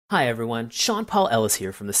Hi everyone, Sean Paul Ellis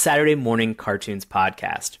here from the Saturday Morning Cartoons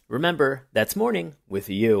Podcast. Remember, that's morning with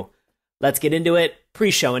you. Let's get into it.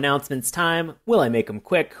 Pre-show announcements time. Will I make them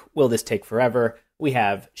quick? Will this take forever? We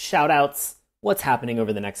have shout-outs, what's happening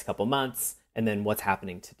over the next couple months, and then what's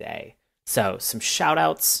happening today. So, some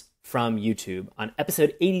shout-outs from YouTube on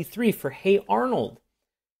episode 83 for Hey Arnold.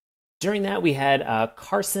 During that, we had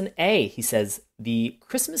Carson A. He says, the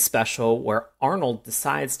Christmas special where Arnold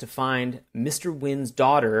decides to find Mr. Wynn's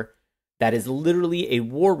daughter that is literally a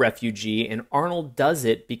war refugee, and Arnold does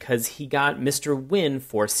it because he got Mr. Wynn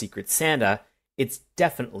for Secret Santa. It's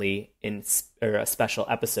definitely a special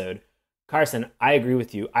episode. Carson, I agree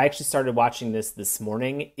with you. I actually started watching this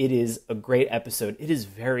morning. It is a great episode. It is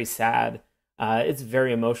very sad. It's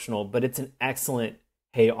very emotional, but it's an excellent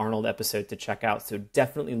Hey Arnold episode to check out. So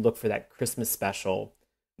definitely look for that Christmas special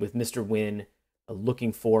with Mr. Wynn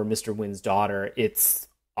looking for Mr. Wynn's daughter. It's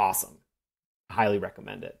awesome. I highly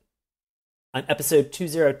recommend it. On episode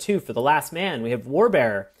 202 for The Last Man, we have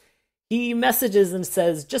Warbearer. He messages and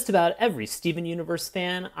says, just about every Steven Universe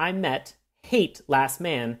fan I met hate Last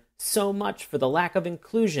Man so much for the lack of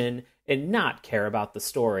inclusion and not care about the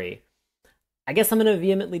story. I guess I'm going to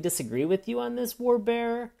vehemently disagree with you on this,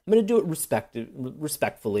 Warbearer. I'm going to do it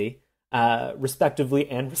respectively and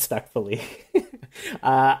respectfully.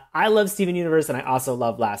 I love Steven Universe, and I also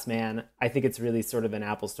love Last Man. I think it's really sort of an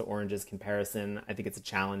apples to oranges comparison. I think it's a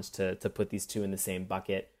challenge to put these two in the same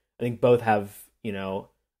bucket. I think both have,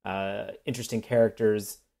 interesting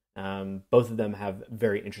characters. Both of them have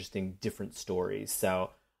very interesting different stories.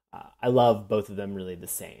 So I love both of them really the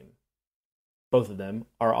same. Both of them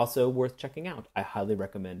are also worth checking out. I highly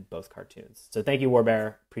recommend both cartoons. So thank you,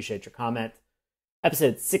 Warbearer. Appreciate your comment.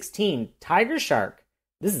 Episode 16, Tiger Shark.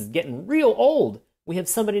 This is getting real old. We have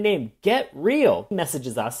somebody named Get Real. He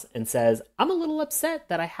messages us and says, I'm a little upset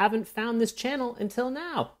that I haven't found this channel until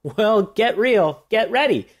now. Well, get real. Get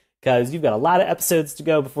ready. Because you've got a lot of episodes to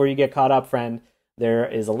go before you get caught up, friend. There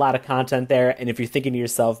is a lot of content there. And if you're thinking to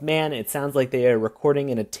yourself, man, it sounds like they are recording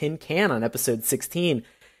in a tin can on episode 16,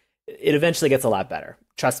 it eventually gets a lot better.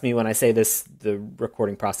 Trust me when I say this, the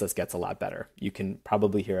recording process gets a lot better. You can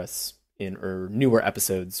probably hear us in newer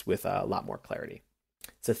episodes with a lot more clarity.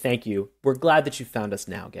 So thank you. We're glad that you found us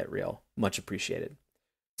now, Get Real. Much appreciated.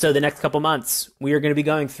 So the next couple months, we are going to be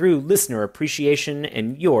going through listener appreciation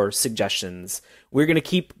and your suggestions. We're going to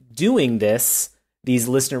keep doing these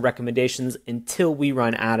listener recommendations until we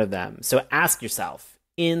run out of them. So ask yourself,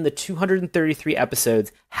 in the 233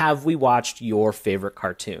 episodes, have we watched your favorite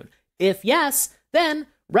cartoon? If yes, then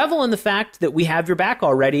revel in the fact that we have your back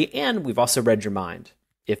already and we've also read your mind,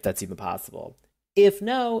 if that's even possible. If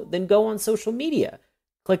no, then go on social media.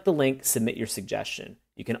 Click the link, submit your suggestion.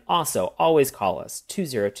 You can also always call us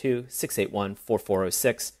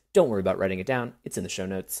 202-681-4406. Don't worry about writing it down. It's in the show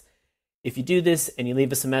notes. If you do this and you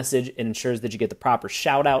leave us a message, it ensures that you get the proper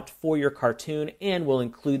shout out for your cartoon, and we'll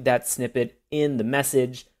include that snippet in the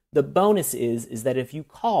message. The bonus is that if you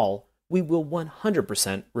call, we will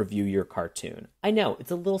 100% review your cartoon. I know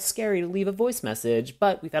it's a little scary to leave a voice message,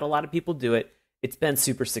 but we've had a lot of people do it. It's been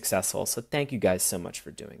super successful, so thank you guys so much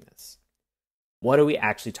for doing this. What are we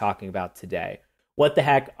actually talking about today? What the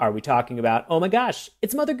heck are we talking about? Oh my gosh,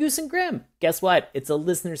 it's Mother Goose and Grimm. Guess what? It's a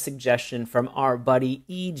listener suggestion from our buddy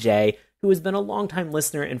EJ, who has been a longtime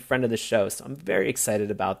listener and friend of the show, so I'm very excited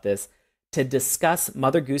about this. To discuss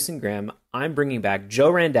Mother Goose and Grimm, I'm bringing back Joe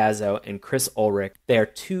Randazzo and Chris Ulrich. They are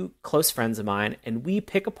two close friends of mine, and we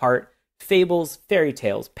pick apart fables, fairy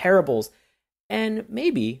tales, parables, and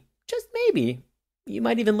maybe, just maybe, you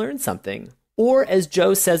might even learn something. Or as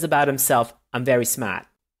Joe says about himself, I'm very smart.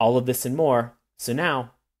 All of this and more. So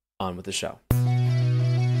now, on with the show.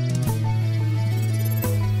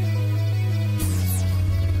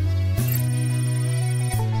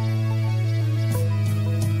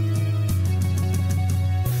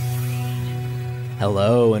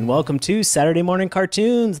 Hello, and welcome to Saturday Morning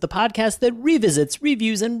Cartoons, the podcast that revisits,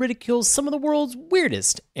 reviews, and ridicules some of the world's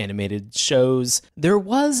weirdest animated shows. There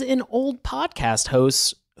was an old podcast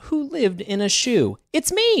host who lived in a shoe.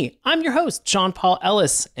 It's me! I'm your host, Sean Paul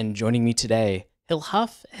Ellis, and joining me today, he'll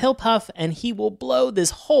huff, he'll puff, and he will blow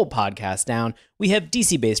this whole podcast down. We have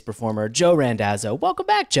DC-based performer Joe Randazzo. Welcome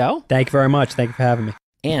back, Joe. Thank you very much. Thank you for having me.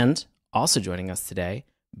 And also joining us today,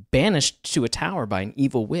 banished to a tower by an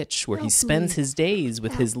evil witch where he spends his days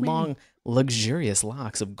with his long, luxurious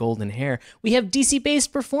locks of golden hair. We have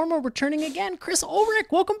DC-based performer returning again, Chris Ulrich.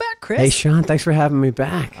 Welcome back, Chris. Hey, Sean. Thanks for having me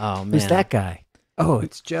back. Oh, man. Who's that guy? Oh,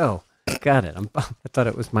 it's Joe. Got it. I thought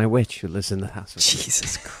it was my witch who lives in the house.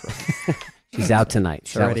 Jesus Christ. She's out tonight.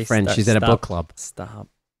 She's out with friends. She's at a book club. Stop.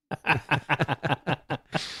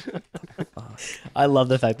 I love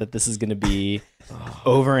the fact that this is going to be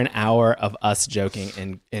over an hour of us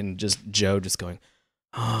joking and just Joe just going,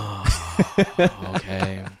 oh,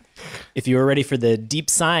 okay. If you were ready for the deep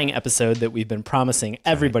sighing episode that we've been promising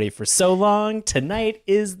everybody for so long, tonight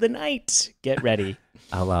is the night. Get ready.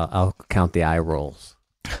 I'll count the eye rolls.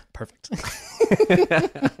 Perfect.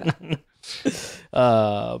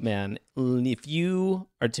 Oh, man. If you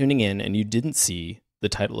are tuning in and you didn't see the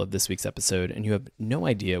title of this week's episode and you have no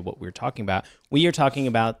idea what we're talking about, we are talking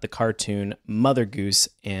about the cartoon Mother Goose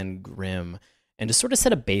and Grimm. And to sort of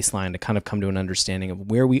set a baseline to kind of come to an understanding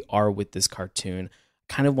of where we are with this cartoon,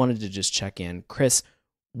 kind of wanted to just check in. Chris,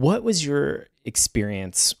 what was your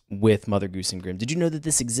experience with Mother Goose and Grimm? Did you know that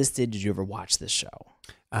this existed? Did you ever watch this show?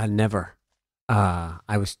 Never.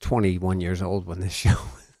 I was 21 years old when this show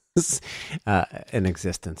was in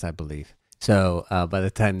existence, I believe. So by the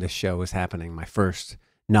time this show was happening, my first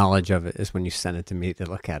knowledge of it is when you sent it to me to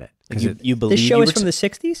look at it. You believe this show is from the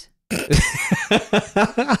 60s?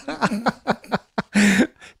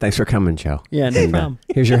 Thanks for coming, Joe. Yeah, no problem.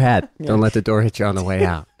 Here's your hat. Don't let the door hit you on the way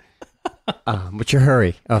out. What's your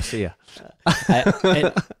hurry? Oh, see ya.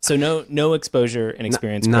 So no exposure and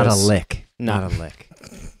experience. Not Chris. a lick. Not a lick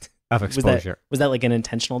of exposure. Was that like an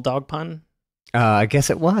intentional dog pun? I guess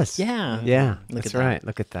it was. Yeah. Yeah, Look that's at that. right.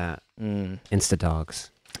 Look at that. Instadogs.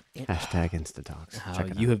 Hashtag Instadogs.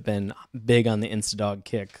 Check it You out. have been big on the Instadog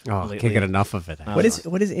kick. Oh, lately. can't get enough of it. What is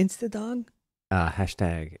Instadog?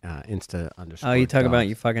 Hashtag Insta _. Oh, you talk about dogs.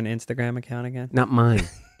 your fucking Instagram account again? Not mine.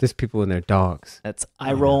 Just people and their dogs. That's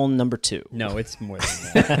eye roll number 2. No, it's more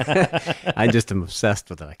than that. I just am obsessed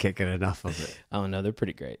with it. I can't get enough of it. Oh no, they're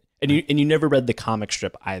pretty great. And you never read the comic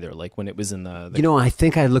strip either, like when it was in the You know, I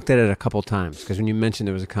think I looked at it a couple times because when you mentioned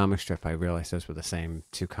there was a comic strip, I realized those were the same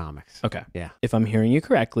two comics. Okay. Yeah. If I'm hearing you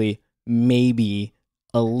correctly, maybe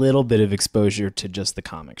a little bit of exposure to just the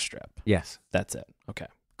comic strip. Yes. That's it. Okay.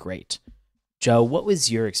 Great. Joe, what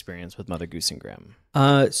was your experience with Mother Goose and Grimm?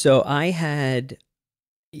 So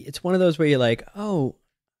it's one of those where you're like, oh,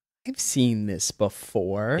 I've seen this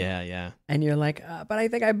before. Yeah. And you're like, but I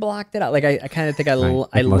think I blocked it out. Like, I kind of think I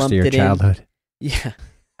Like most lumped of your it childhood. in. Yeah.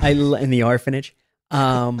 In the orphanage.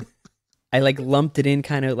 I like lumped it in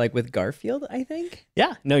kind of like with Garfield, I think.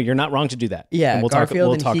 Yeah. No, you're not wrong to do that. Yeah, And Garfield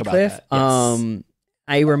we'll talk and about Heathcliff. that. Yes.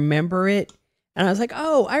 I remember it, and I was like,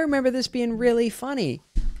 oh, I remember this being really funny.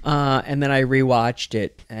 And then I rewatched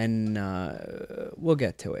it, and we'll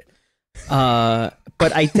get to it.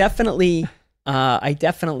 But I definitely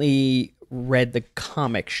read the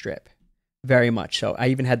comic strip very much. So I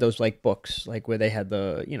even had those like books, like where they had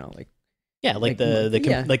the, like. Yeah, like yeah.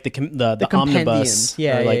 the omnibus. compendiums.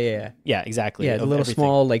 Yeah. Yeah, exactly. Yeah, the of little everything.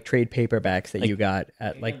 small like trade paperbacks that Like- you got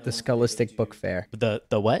at like the Scholastic Book Fair. The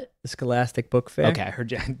what? The Scholastic Book Fair. Okay, I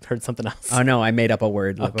heard something else. Oh no, I made up a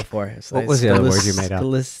word before. So What was the other word you made up?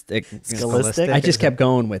 Scholastic. Scholastic? I just kept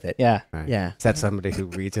going with it. Yeah. Right. Yeah. Is that somebody who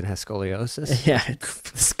reads and has scoliosis? Yeah,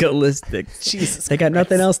 it's Scholastic. Jesus They got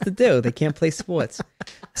nothing else to do. They can't play sports.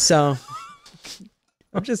 So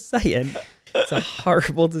I'm just saying, it's a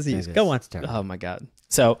horrible disease. It is. Go on. It's terrible. Oh my god.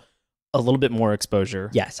 So a little bit more exposure.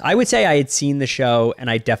 Yes, I would say I had seen the show and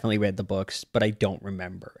I definitely read the books, but I don't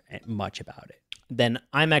remember much about it. Then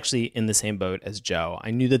I'm actually in the same boat as Joe.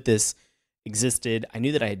 I knew that this existed. I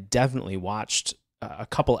knew that I had definitely watched a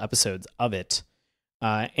couple episodes of it.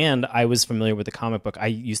 And I was familiar with the comic book. I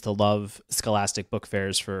used to love Scholastic Book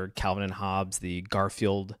Fairs for Calvin and Hobbes, the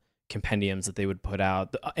Garfield compendiums that they would put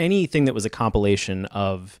out. Anything that was a compilation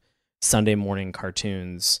of Sunday morning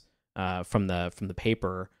cartoons from the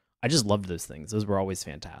paper. I just loved those things. Those were always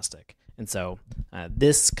fantastic. And so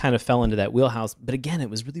this kind of fell into that wheelhouse. But again, it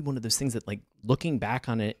was really one of those things that, like, looking back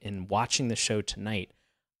on it and watching the show tonight,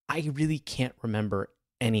 I really can't remember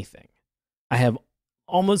anything. I have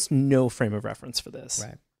almost no frame of reference for this.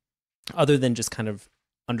 Right. Other than just kind of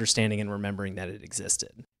understanding and remembering that it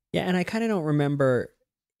existed. Yeah, and I kind of don't remember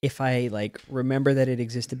if I like remember that it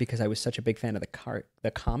existed because I was such a big fan of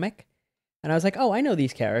the comic. And I was like, oh, I know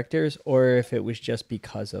these characters, or if it was just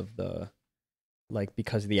because of the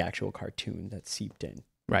actual cartoon that seeped in.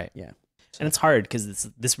 Right. Yeah. And it's hard because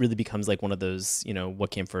this really becomes like one of those, what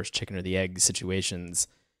came first, chicken or the egg situations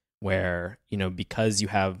where, because you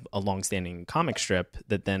have a longstanding comic strip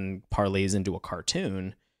that then parlays into a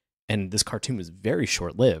cartoon, and this cartoon was very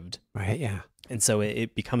short-lived. Right, yeah. And so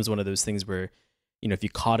it becomes one of those things where, if you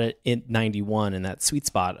caught it in 91 in that sweet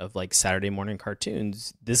spot of like Saturday morning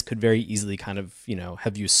cartoons, this could very easily kind of,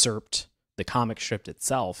 have usurped the comic strip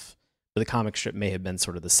itself. But the comic strip may have been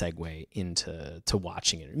sort of the segue into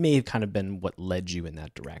watching it. It may have kind of been what led you in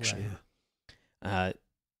that direction. Right.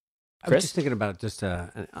 I was Chris? just thinking about just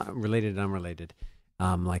related and unrelated.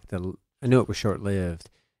 Like the I knew it was short lived,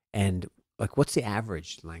 and like, what's the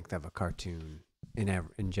average length of a cartoon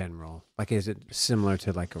in general? Like, is it similar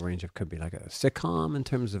to like a range of, could be like a sitcom in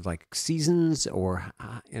terms of like seasons, or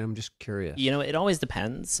and I'm just curious. It always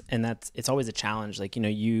depends, and it's always a challenge. Like,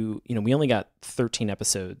 we only got 13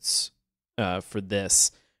 episodes for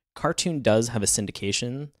this. Cartoon does have a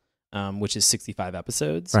syndication, which is 65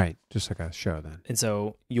 episodes. Right, just like a show then. And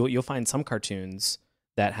so you'll find some cartoons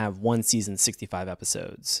that have one season, 65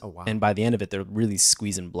 episodes. Oh, wow. And by the end of it, they're really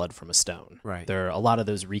squeezing blood from a stone. Right. There are a lot of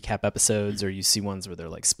those recap episodes, or you see ones where they're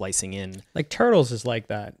like splicing in. Like Turtles is like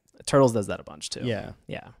that. Turtles does that a bunch too. Yeah.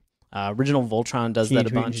 Yeah. Original Voltron does that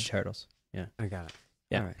a bunch. Turtles. Yeah. I got it.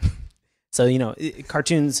 Yeah. All right. So,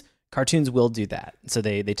 cartoons will do that. So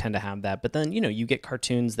they tend to have that. But then, you get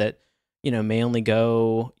cartoons that, may only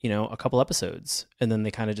go, a couple episodes, and then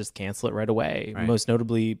they kind of just cancel it right away. Right. Most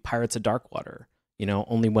notably, Pirates of Darkwater,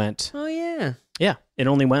 only went. Oh, yeah. Yeah. It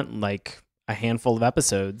only went like a handful of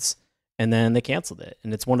episodes, and then they canceled it.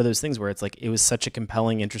 And it's one of those things where it's like, it was such a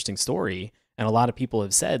compelling, interesting story. And a lot of people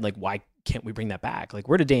have said, like, why can't we bring that back? Like,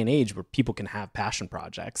 we're at a day and age where people can have passion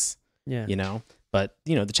projects, Yeah. But,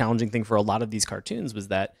 the challenging thing for a lot of these cartoons was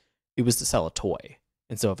that it was to sell a toy.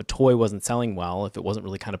 And so if a toy wasn't selling well, if it wasn't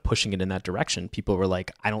really kind of pushing it in that direction, people were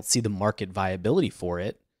like, I don't see the market viability for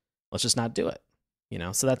it. Let's just not do it.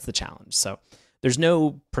 So that's the challenge. So there's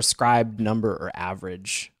no prescribed number or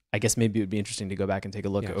average. I guess maybe it would be interesting to go back and take a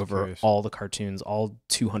look over all the cartoons, all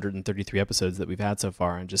 233 episodes that we've had so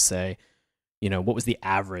far, and just say, what was the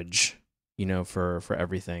average, for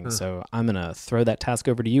everything. So I'm going to throw that task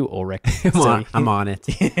over to you, Ulrich. I'm on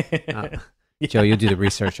it. Joe, you'll do the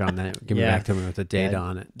research on that. Give me back to me with the data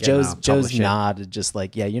on it. Joe's nod, just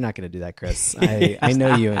like, yeah, you're not going to do that, Chris. I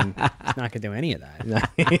know you. And He's not going to do any of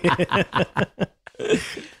that.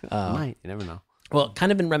 Might. You never know. Well,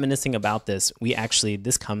 kind of been reminiscing about this.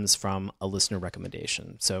 This comes from a listener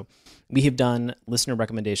recommendation. So we have done listener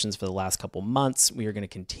recommendations for the last couple months. We are going to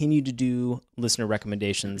continue to do listener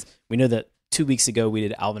recommendations. We know that 2 weeks ago we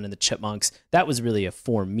did Alvin and the Chipmunks. That was really a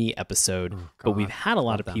For Me episode, but we've had a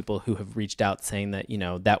lot of people who have reached out saying that,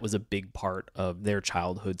 that was a big part of their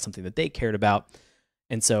childhood, something that they cared about.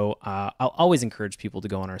 And so I'll always encourage people to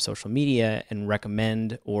go on our social media and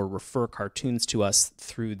recommend or refer cartoons to us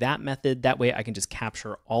through that method. That way I can just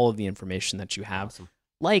capture all of the information that you have. Awesome.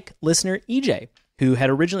 Like listener EJ, who had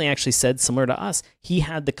originally actually said, similar to us, he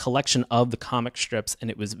had the collection of the comic strips and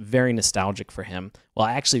it was very nostalgic for him. Well,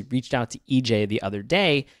 I actually reached out to EJ the other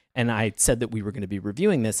day and I said that we were going to be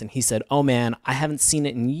reviewing this, and he said, oh man, I haven't seen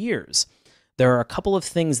it in years. There are a couple of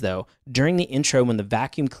things, though. During the intro, when the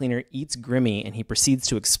vacuum cleaner eats Grimmy and he proceeds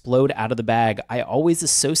to explode out of the bag, I always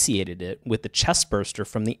associated it with the chestburster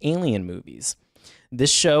from the Alien movies.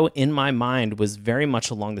 This show, in my mind, was very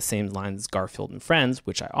much along the same lines as Garfield and Friends,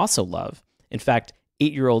 which I also love. In fact,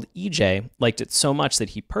 8-year-old EJ liked it so much that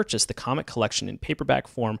he purchased the comic collection in paperback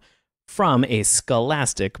form from a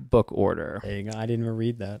Scholastic book order. There you go. I didn't even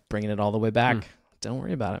read that. Bringing it all the way back. Don't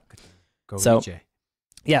worry about it. Go EJ.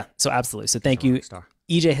 Yeah, so absolutely. So thank you.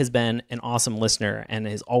 EJ has been an awesome listener and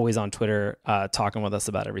is always on Twitter talking with us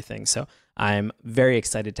about everything. So I'm very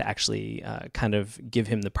excited to actually kind of give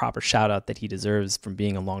him the proper shout out that he deserves from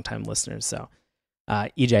being a longtime listener. So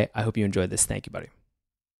EJ, I hope you enjoyed this. Thank you, buddy.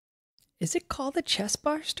 Is it called the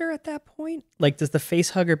chestburster at that point? Like, does the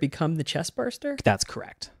face hugger become the chestburster? That's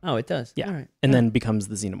correct. Oh, it does. Yeah. All right. And then becomes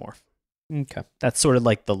the xenomorph. Okay. That's sort of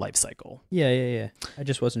like the life cycle. Yeah. I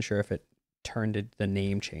just wasn't sure if it the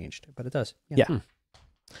name changed, but it does. Yeah.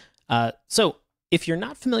 So if you're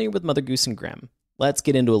not familiar with Mother Goose and Grimm, let's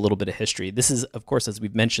get into a little bit of history. This is, of course, as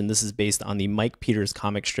we've mentioned, this is based on the Mike Peters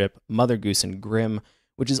comic strip Mother Goose and Grimm,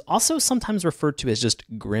 which is also sometimes referred to as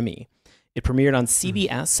just Grimmy. It premiered on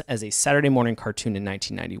CBS as a Saturday morning cartoon in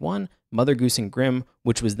 1991, Mother Goose and Grimm,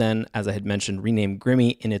 which was then, as I had mentioned, renamed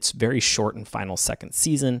Grimmy in its very short and final second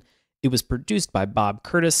season. It was produced by Bob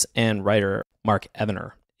Curtis and writer Mark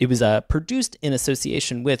Evener. It was produced in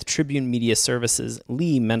association with Tribune Media Services,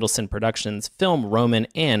 Lee Mendelson Productions, Film Roman,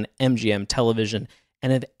 and MGM Television.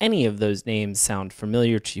 And if any of those names sound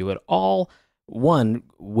familiar to you at all, one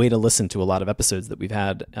way to listen to a lot of episodes that we've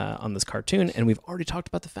had on this cartoon. And we've already talked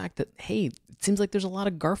about the fact that, hey, it seems like there's a lot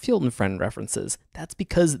of Garfield and Friend references. That's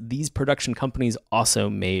because these production companies also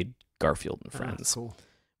made Garfield and Friends. Cool.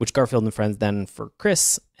 Which Garfield and Friends then, for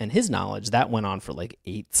Chris and his knowledge, that went on for like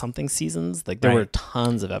 8-something seasons. Like there were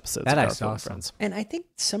tons of episodes that of I Garfield saw and Friends. And I think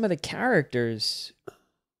some of the characters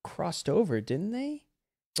crossed over, didn't they?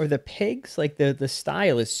 Or the pigs, like the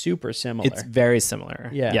style is super similar. It's very similar.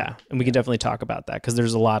 Yeah. And we can definitely talk about that because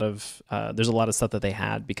there's a lot of stuff that they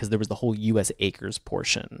had because there was the whole U.S. Acres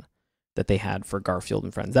portion that they had for Garfield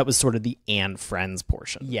and Friends. That was sort of the and Friends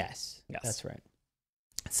portion. Yes, that's right.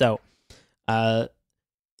 So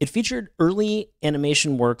it featured early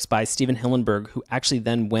animation works by Steven Hillenburg, who actually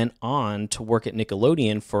then went on to work at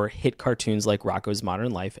Nickelodeon for hit cartoons like Rocko's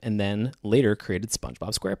Modern Life, and then later created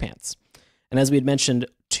SpongeBob SquarePants. And as we had mentioned,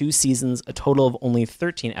 2 seasons, a total of only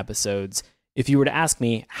 13 episodes. If you were to ask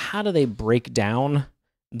me, how do they break down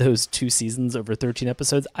those 2 seasons over 13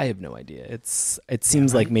 episodes? I have no idea. It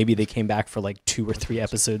seems like maybe they came back for like 2 or 3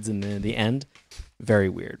 episodes in the end. Very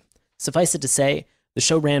weird. Suffice it to say, the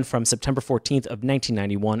show ran from September 14th of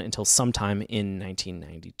 1991 until sometime in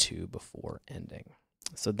 1992 before ending.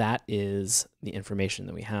 So that is the information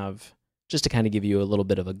that we have, just to kind of give you a little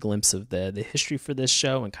bit of a glimpse of the history for this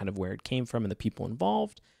show and kind of where it came from and the people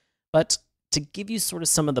involved. But to give you sort of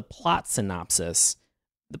some of the plot synopsis,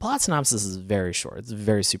 the plot synopsis is very short. It's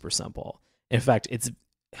very super simple. In fact, it's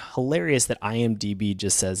hilarious that IMDb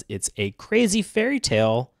just says it's a crazy fairy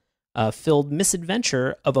tale filled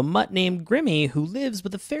misadventure of a mutt named Grimmy who lives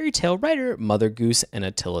with a fairy tale writer, Mother Goose and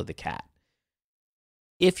Attila the cat.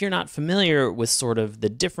 If you're not familiar with sort of the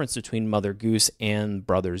difference between Mother Goose and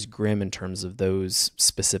Brothers Grimm in terms of those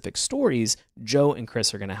specific stories, Joe and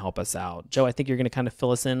Chris are going to help us out. Joe, I think you're going to kind of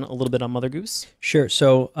fill us in a little bit on Mother Goose. Sure.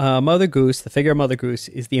 So Mother Goose, the figure of Mother Goose,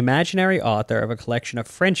 is the imaginary author of a collection of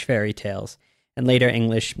French fairy tales and later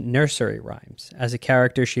English nursery rhymes. As a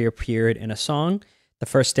character, she appeared in a song, the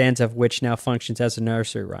first stanza of which now functions as a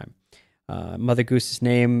nursery rhyme. Mother Goose's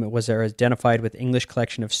name was identified with English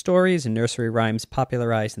collection of stories and nursery rhymes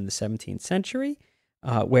popularized in the 17th century,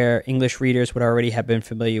 where English readers would already have been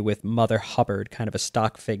familiar with Mother Hubbard, kind of a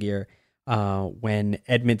stock figure, when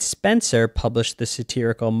Edmund Spenser published the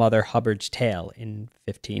satirical Mother Hubbard's Tale in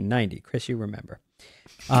 1590. Chris, you remember.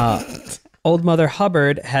 Old Mother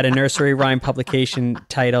Hubbard had a nursery rhyme publication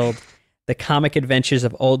titled The Comic Adventures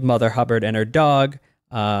of Old Mother Hubbard and Her Dog.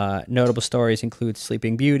 Notable stories include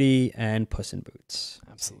Sleeping Beauty and Puss in Boots.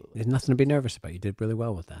 Absolutely. There's nothing to be nervous about. You did really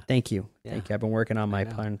well with that. Thank you. Yeah. Thank you. I've been working on my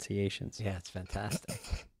pronunciations. Yeah, it's fantastic.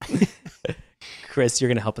 Chris, you're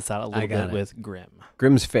going to help us out a little bit with Grimm.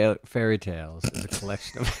 Grimm's Fairy Tales is a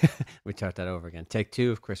collection of... we talked that over again. Take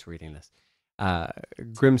 2 of Chris reading this.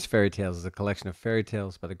 Grimm's Fairy Tales is a collection of fairy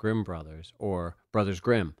tales by the Grimm brothers, or Brothers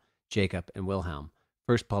Grimm, Jacob and Wilhelm,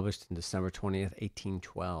 first published in December 20th,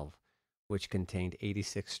 1812. Which contained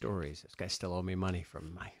 86 stories. This guy still owed me money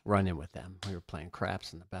from my run-in with them. We were playing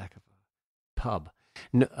craps in the back of a pub.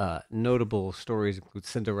 Notable stories include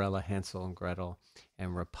Cinderella, Hansel and Gretel,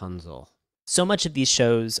 and Rapunzel. So much of these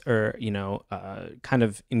shows are, kind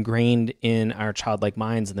of ingrained in our childlike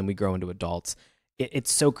minds, and then we grow into adults.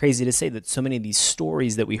 It's so crazy to say that so many of these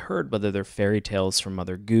stories that we heard, whether they're fairy tales from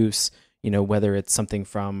Mother Goose, whether it's something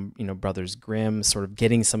from, Brothers Grimm, sort of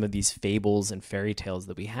getting some of these fables and fairy tales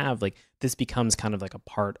that we have, like this becomes kind of like a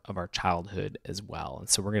part of our childhood as well. And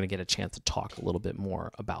so we're going to get a chance to talk a little bit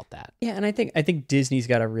more about that. Yeah, and I think Disney's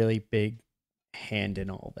got a really big hand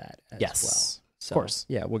in all that as well. So, of course.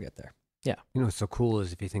 Yeah, we'll get there. Yeah. What's so cool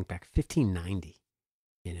is if you think back, 1590,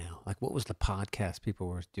 like what was the podcast people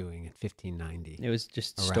were doing in 1590? It was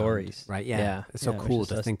just around, stories. Right? Yeah. It's so cool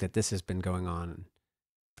to us. think that this has been going on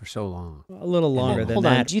for so long. A little longer than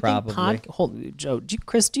that, do you probably.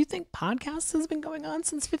 Chris, do you think podcasts has been going on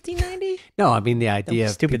since 1590? No, I mean the idea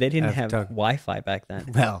of stupid. They didn't have Wi-Fi back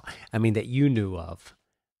then. Well, I mean that you knew of,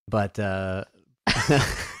 but in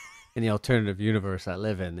the alternative universe I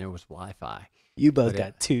live in, there was Wi-Fi. You both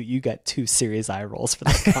got two serious eye rolls for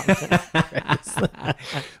that comment.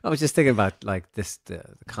 I was just thinking about like the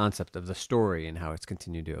concept of the story and how it's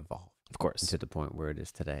continued to evolve. Of course, to the point where it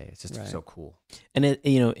is today. It's just so cool. And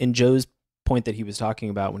in Joe's point that he was talking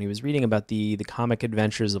about when he was reading about the comic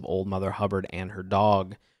adventures of Old Mother Hubbard and her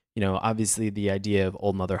dog, obviously the idea of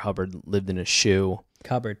Old Mother Hubbard lived in a shoe.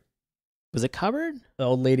 Cupboard. Was it cupboard? The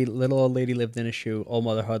little old lady lived in a shoe. Old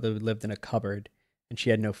Mother Hubbard lived in a cupboard, and she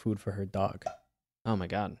had no food for her dog. Oh my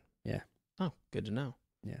God. Yeah. Oh, good to know.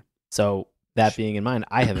 Yeah. So that being in mind,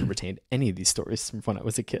 I haven't retained any of these stories from when I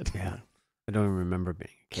was a kid. Yeah. I don't even remember being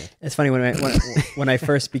a kid. It's funny when I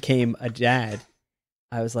first became a dad,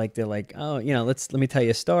 I was like, they're like, oh, let me tell you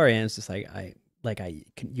a story, and it's just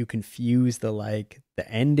you confuse the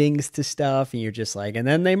endings to stuff, and you're just like, and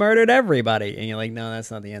then they murdered everybody, and you're like, no,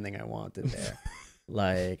 that's not the ending I wanted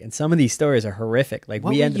there. And some of these stories are horrific. Like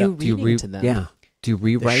what we ended up reading to them. Yeah. Do you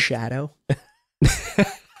rewrite The Shadow?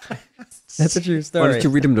 That's a true story. Why don't you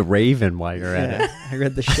read them to Raven while you're at it? I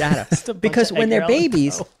read The Shadow because when they're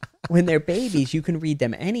babies, you can read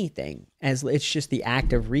them anything, as it's just the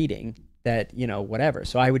act of reading that, whatever.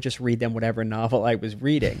 So I would just read them whatever novel I was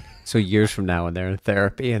reading. So years from now when they're in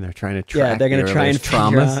therapy and they're trying to track they're going to try and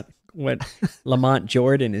traumas. what Lamont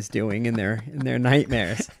Jordan is doing in their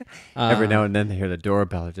nightmares. Every now and then they hear the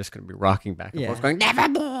doorbell. They're just going to be rocking back and forth, going,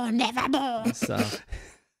 nevermore, nevermore.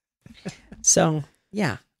 So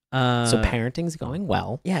yeah. So parenting's going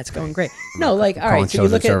well. Yeah, it's going great. No, like all right. So you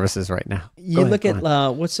look at services right now. You look at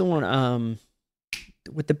what's the one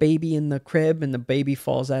with the baby in the crib and the baby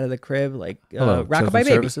falls out of the crib, like Rockabye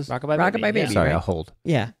Baby. Rockabye Baby. Yeah. Sorry, right? I'll hold.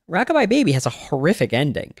 Yeah, Rockabye Baby has a horrific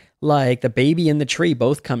ending. Like the baby and the tree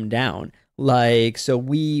both come down. Like so,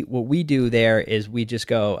 what we do there is we just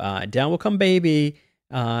go down will come baby.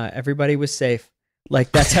 Everybody was safe.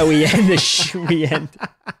 Like that's how we end we end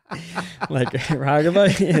like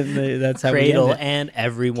Rockabye, and that's how Cradle we end it. and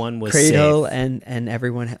everyone was Cradle safe. and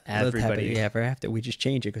everyone lived Everybody. happily ever after. We just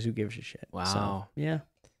change it because who gives a shit? Wow. So, yeah,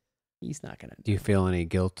 he's not gonna. Do you feel any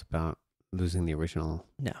guilt about losing the original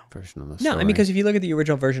No. version of the story? No, I mean, because if you look at the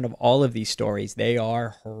original version of all of these stories, they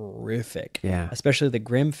are horrific. Yeah. Especially the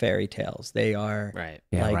Grimm fairy tales. They are Right.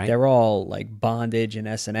 Yeah, like right? they're all like bondage and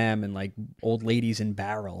S&M and like old ladies in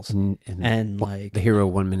barrels. And like the hero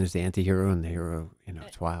 1 minute is the anti-hero, and the hero,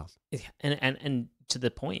 it's wild. And to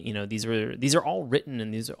the point, these are all written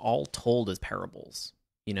and these are all told as parables.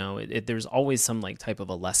 There's always some like type of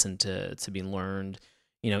a lesson to be learned.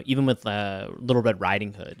 Even with Little Red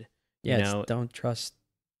Riding Hood. yeah, don't trust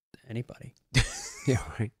anybody. Yeah,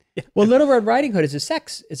 right. Well, Little Red Riding Hood is a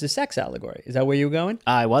sex allegory. Is that where you were going?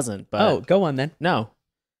 I wasn't, but Oh, go on then. no.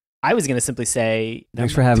 I was gonna simply say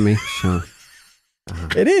Thanks for having me, Sean.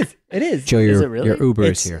 It is. Joe, Is your, it really? your Uber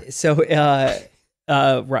is here. So,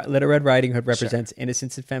 Little Red Riding Hood represents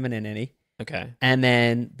innocence and femininity. okay. And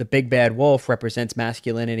then the big bad wolf represents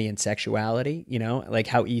masculinity and sexuality, like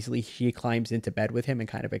how easily she climbs into bed with him and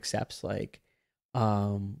kind of accepts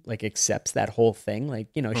accepts that whole thing. Like,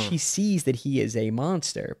 she sees that he is a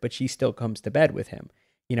monster, but she still comes to bed with him,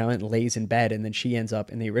 and lays in bed. And then she ends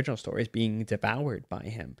up in the original stories being devoured by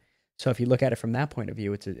him. So if you look at it from that point of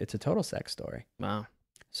view, it's a total sex story. Wow.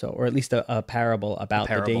 So, or at least a parable about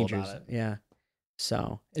the dangers. About it. Yeah.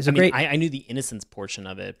 So it's I knew the innocance portion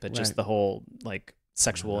of it, but just Right. the whole like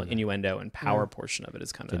sexual innuendo and power portion of it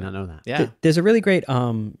is kind Did not of know that. yeah. There's a really great I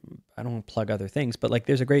don't want to plug other things, but like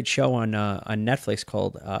there's a great show on Netflix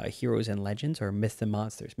called Heroes and Legends or Myths and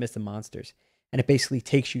Monsters, and it basically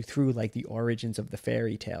takes you through like the origins of the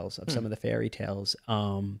fairy tales of some of the fairy tales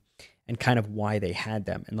and kind of why they had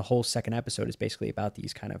them. And the whole second episode is basically about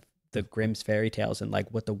these kind of the Grimm's fairy tales and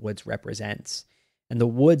like what the woods represents. And the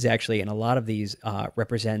woods actually in a lot of these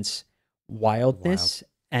represents wildness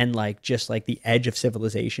and like just like the edge of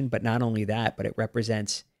civilization. But not only that, but it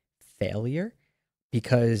represents failure,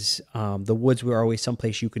 because the woods were always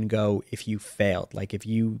someplace you can go if you failed. Like if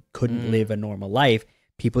you couldn't live a normal life,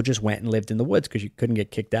 people just went and lived in the woods because you couldn't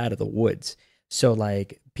get kicked out of the woods. So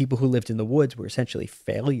like people who lived in the woods were essentially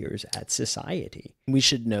failures at society. We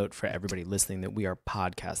should note for everybody listening that we are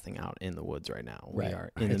podcasting out in the woods right now. We Right.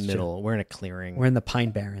 are in the middle. We're in a clearing. We're in the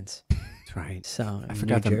Pine Barrens. That's right. So I in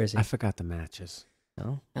forgot New Jersey. I forgot the matches.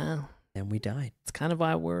 No, Oh, and we died. it's kind of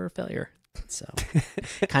why we're a failure. So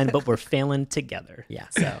But we're failing together. Yeah.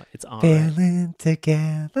 So it's all right. Failing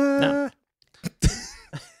together. No.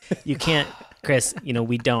 You can't, Chris.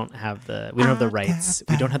 We don't have the rights.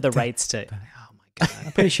 We don't have the rights to. Oh my god.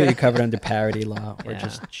 I'm pretty sure you're covered under parody law or Yeah.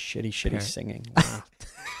 just shitty singing. Wow.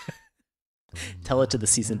 Tell it to the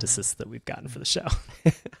cease and desist that we've gotten for the show.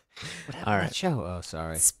 All right. That show. Oh,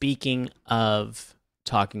 sorry. Speaking of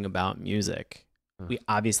talking about music, we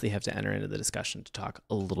obviously have to enter into the discussion to talk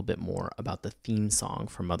a little bit more about the theme song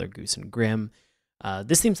for Mother Goose and Grimm.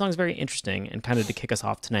 This theme song is very interesting, and kind of to kick us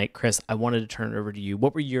off tonight, Chris, I wanted to turn it over to you.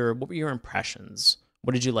 What were your impressions?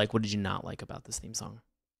 What did you like? What did you not like about this theme song?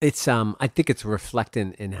 It's I think it's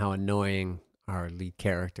reflecting in how annoying our lead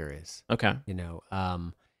character is. Okay,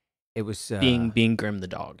 It was being Grimm the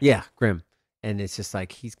dog. Yeah, Grimm. And it's just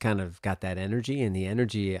like he's kind of got that energy, and the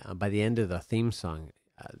energy by the end of the theme song,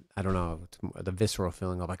 I don't know, it's the visceral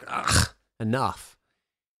feeling of like, ugh, enough,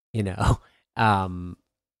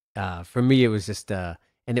 For me, it was just, and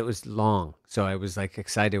it was long, so I was like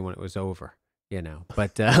excited when it was over,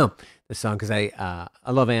 But the song, because I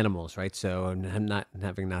love animals, right? So I'm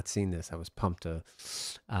having not seen this, I was pumped to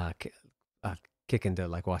kick into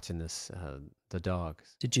like watching this, the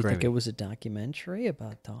dogs. Did you think it was a documentary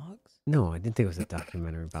about dogs? No, I didn't think it was a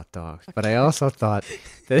documentary about dogs, but I also thought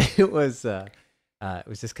that it was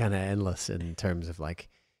just kind of endless in terms of like,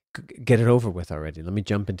 get it over with already. Let me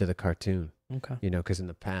jump into the cartoon. Okay. Because in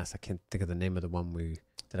the past I can't think of the name of the one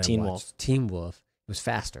that I Teen watched. Wolf. Teen Wolf. was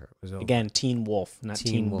faster. It was over. Again, Teen Wolf, not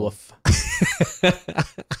Teen Wolf. Wolf.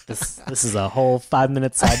 This is a whole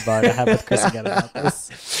 5-minute sidebar to have with Chris again about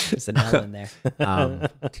this. There's an L in there.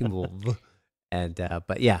 Teen Wolf. And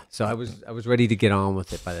but yeah, so I was ready to get on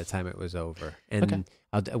with it by the time it was over. And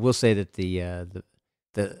I will say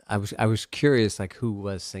that I was curious like who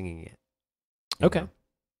was singing it. Okay. know?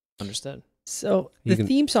 Understood. So the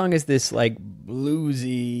theme song is this like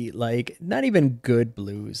bluesy, like not even good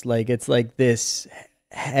blues. Like it's like this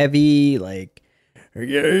heavy, like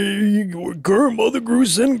Mother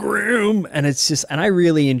Goose and Grimm, and it's just, and I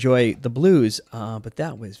really enjoy the blues. But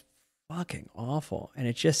that was fucking awful, and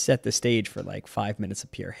it just set the stage for like 5 minutes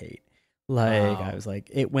of pure hate. Like I was like,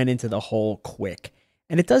 it went into the hole quick,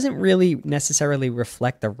 and it doesn't really necessarily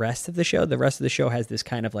reflect the rest of the show. The rest of the show has this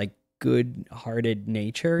kind of like good-hearted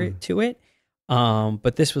nature to it.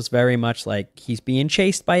 But this was very much like he's being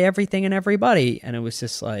chased by everything and everybody, and it was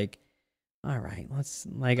just like, all right, let's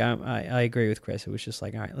like I agree with Chris. It was just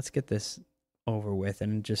like, all right, let's get this over with,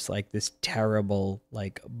 and just like this terrible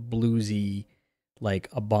like bluesy like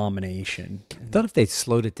abomination. I thought if they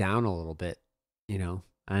slowed it down a little bit,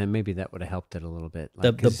 maybe that would have helped it a little bit.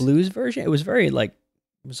 Like, the blues version, it was very like,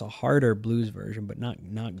 it was a harder blues version, but not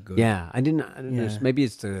good. Yeah, I didn't know. Maybe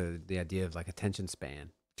it's the idea of like attention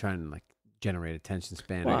span, trying to like generate attention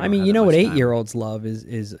span. Well, I mean, you know what 8-year-olds love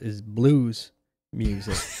is blues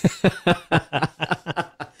music.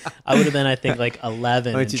 I would have been, I think, like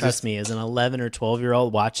 11. And trust me, as an 11 or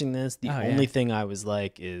 12-year-old watching this, the only thing I was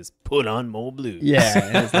like is put on more blues.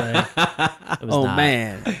 Yeah. It was like,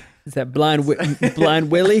 man, is that Blind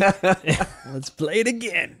Willie? Let's play it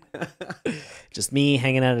again. Just me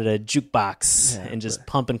hanging out at a jukebox and just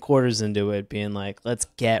pumping quarters into it, being like, let's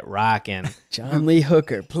get rocking. John Lee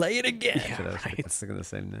Hooker, play it again. I was thinking the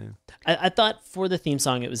same name. I thought for the theme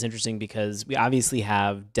song, it was interesting because we obviously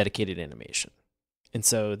have dedicated animation. And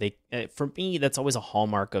so for me, that's always a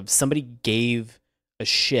hallmark of somebody gave a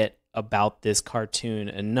shit about this cartoon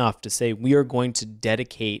enough to say, we are going to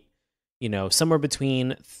dedicate, somewhere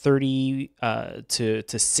between 30 to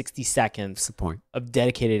 60 seconds of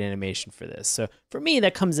dedicated animation for this. So for me,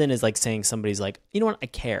 that comes in as like saying somebody's like, you know what, I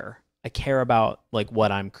care about like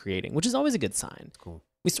what I'm creating, which is always a good sign. Cool.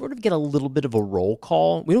 We sort of get a little bit of a roll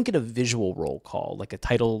call. We don't get a visual roll call, like a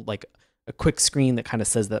title, like a quick screen that kind of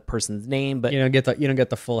says that person's name, but you don't get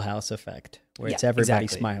the Full House effect where it's everybody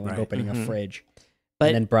smiling, opening a fridge,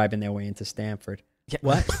 and then bribing their way into Stanford. Yeah.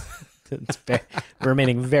 What? It's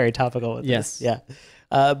remaining very topical with this. Yeah.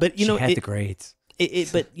 But she had the grades.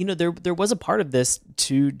 But there was a part of this,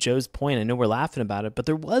 to Joe's point. I know we're laughing about it, but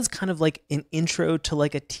there was kind of like an intro to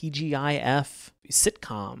like a TGIF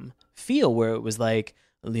sitcom feel where it was like,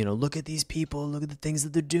 look at these people, look at the things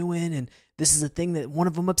that they're doing, and this is a thing that one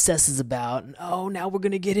of them obsesses about, and now we're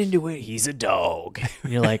gonna get into it. He's a dog.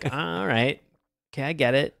 And you're like, all right, okay, I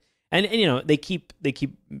get it. And they keep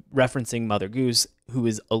referencing Mother Goose, who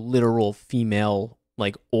is a literal female,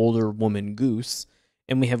 like older woman goose,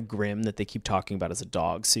 and we have Grimm that they keep talking about as a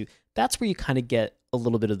dog. So that's where you kind of get a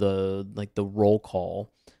little bit of the roll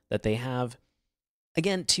call that they have.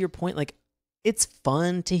 Again, to your point, like, it's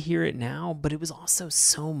fun to hear it now, but it was also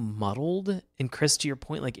so muddled. And Chris, to your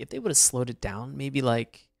point, like if they would have slowed it down, maybe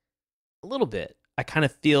like a little bit, I kind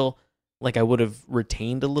of feel like I would have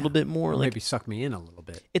retained a little bit more. Like maybe suck me in a little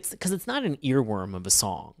bit. It's because it's not an earworm of a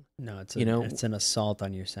song. No, it's an assault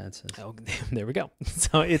on your senses. Oh, there we go.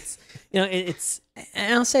 So it's it's.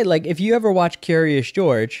 And I'll say, like, if you ever watch Curious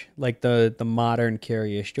George, like the modern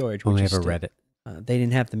Curious George, only ever read it. They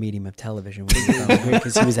didn't have the medium of television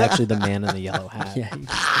because he was actually the man in the yellow hat. Yeah.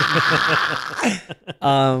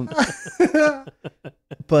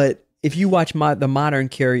 But if you watch the modern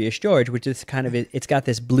Curious George, which is kind of it's got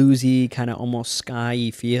this bluesy kind of almost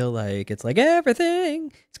sky-y feel, like it's like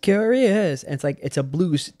everything it's curious, and it's like it's a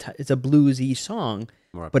bluesy song,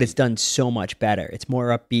 but it's done so much better. It's more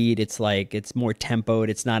upbeat. It's like it's more tempoed.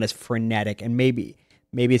 It's not as frenetic, and maybe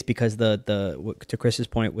it's because the to Chris's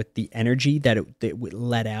point with the energy that it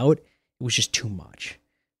let out, it was just too much.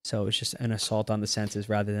 So it's just an assault on the senses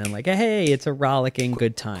rather than like, hey, it's a rollicking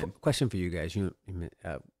good time. Question for you guys: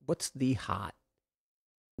 what's the hot,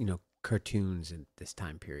 cartoons in this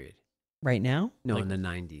time period? Right now? No, in the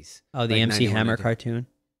 90s. Oh, the MC Hammer cartoon.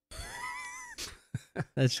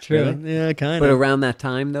 That's true. Really? Yeah, kind of. But around that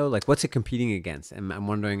time, though, like, what's it competing against? And I'm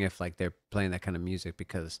wondering if like they're playing that kind of music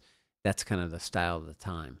because that's kind of the style of the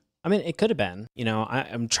time. I mean, it could have been.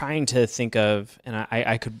 I'm trying to think of, and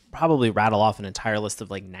I could probably rattle off an entire list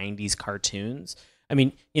of like 90s cartoons. I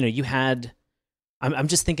mean, you had I'm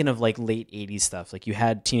just thinking of like late 80s stuff. Like you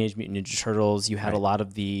had Teenage Mutant Ninja Turtles, you had a lot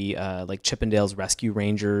of the like Chippendales Rescue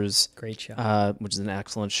Rangers, Great show. which is an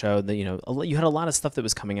excellent show. That you had a lot of stuff that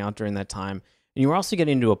was coming out during that time. And you were also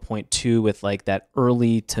getting to a point too with like that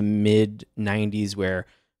early to mid 90s where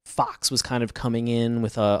Fox was kind of coming in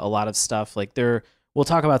with a lot of stuff. Like we'll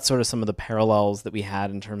talk about sort of some of the parallels that we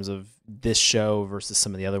had in terms of this show versus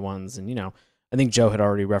some of the other ones. And, I think Joe had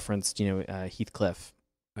already referenced, Heathcliff.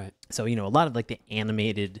 Right. So, a lot of like the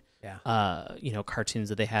animated, cartoons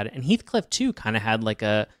that they had. And Heathcliff too kind of had like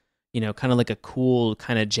a, kind of like a cool,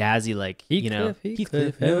 kind of jazzy, like,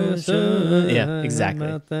 Heathcliff. Yeah, exactly.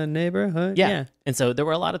 About the neighborhood. Yeah. And so there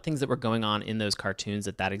were a lot of things that were going on in those cartoons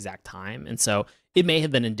at that exact time. And so it may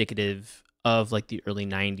have been indicative of like the early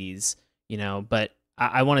 90s, but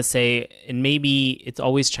I want to say, and maybe it's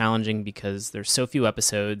always challenging because there's so few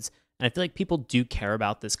episodes. And I feel like people do care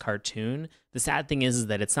about this cartoon. The sad thing is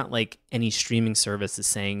that it's not like any streaming service is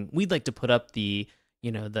saying, we'd like to put up the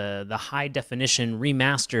high definition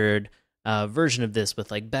remastered version of this with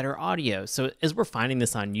like better audio. So as we're finding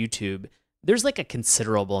this on YouTube, there's like a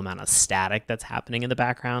considerable amount of static that's happening in the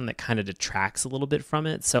background that kind of detracts a little bit from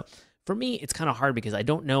it. So for me, it's kind of hard because I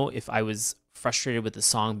don't know if I was frustrated with the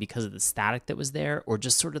song because of the static that was there or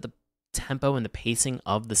just sort of the tempo and the pacing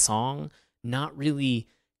of the song not really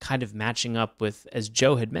kind of matching up with, as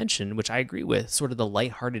Joe had mentioned, which I agree with, sort of the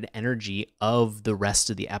lighthearted energy of the rest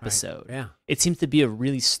of the episode. Right. Yeah. It seems to be a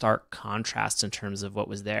really stark contrast in terms of what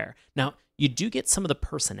was there. Now, you do get some of the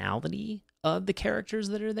personality of the characters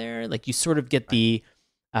that are there. Like you sort of get the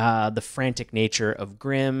frantic nature of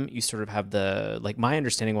Grimm. You sort of have my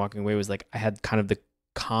understanding walking away was like I had kind of the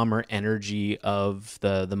calmer energy of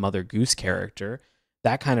the Mother Goose character.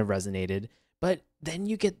 That kind of resonated. But then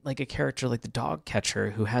you get like a character like the dog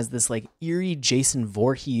catcher who has this like eerie Jason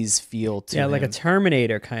Voorhees feel to him. Like a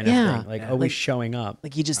Terminator kind of thing, like always showing up.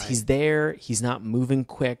 Like he's there, he's not moving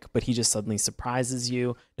quick, but he just suddenly surprises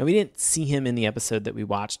you. Now we didn't see him in the episode that we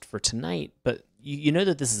watched for tonight, but you know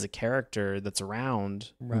that this is a character that's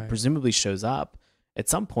around who presumably shows up at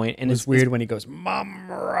some point. And it's weird when he goes,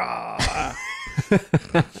 Mamra.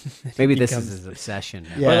 Maybe this is his obsession.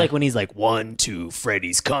 Or like when he's like, 1, 2,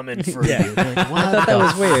 Freddy's coming for you. Like, what I thought that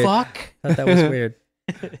was weird. Fuck? I thought that was weird.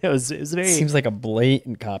 It was very. Seems like a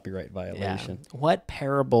blatant copyright violation. Yeah. What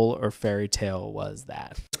parable or fairy tale was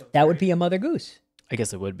that? That would be a Mother Goose. I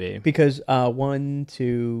guess it would be because 1,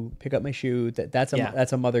 2, pick up my shoe. That's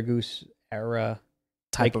a Mother Goose era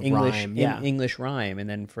type of English rhyme. English rhyme, and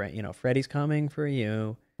then Freddy's coming for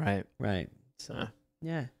you. Right. So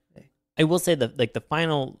yeah. I will say that like the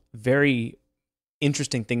final very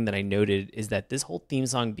interesting thing that I noted is that this whole theme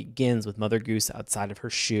song begins with Mother Goose outside of her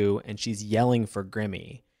shoe and she's yelling for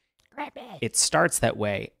Grimmy. It starts that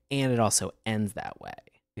way and it also ends that way.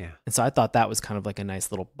 Yeah. And so I thought that was kind of like a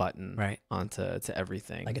nice little button onto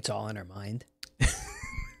everything. Like it's all in her mind.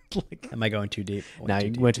 Am I going too deep?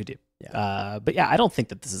 You went too deep. Yeah. But yeah, I don't think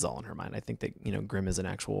that this is all in her mind. I think that, Grimm is an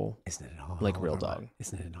actual Isn't it all like real dog.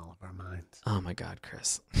 Isn't it in all of our minds? Oh my God,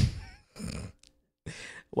 Chris.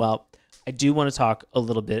 Well, I do want to talk a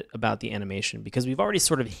little bit about the animation because we've already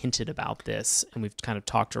sort of hinted about this and we've kind of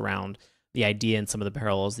talked around the idea and some of the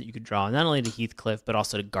parallels that you could draw, not only to Heathcliff, but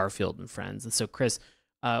also to Garfield and Friends. And so, Chris,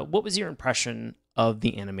 what was your impression of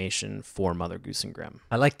the animation for Mother Goose and Grimm?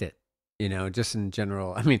 I liked it, just in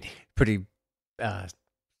general. I mean, pretty,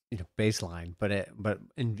 baseline, but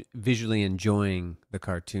visually enjoying the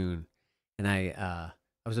cartoon. And I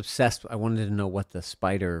was obsessed. I wanted to know what the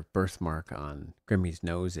spider birthmark on Grimmy's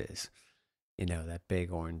nose is. That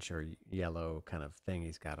big orange or yellow kind of thing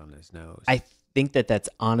he's got on his nose. I think that that's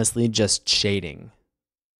honestly just shading.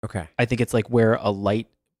 Okay. I think it's like where a light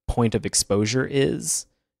point of exposure is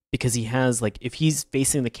because he has like, if he's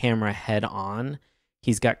facing the camera head on,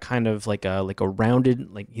 he's got kind of like a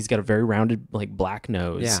rounded, like he's got a very rounded like black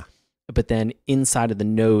nose. Yeah. But then inside of the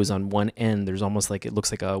nose on one end, there's almost like, it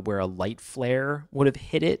looks like where a light flare would have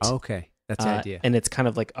hit it. Okay. That's the idea. And it's kind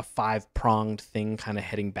of like a 5-pronged thing kind of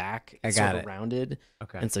heading back. I got it. Rounded.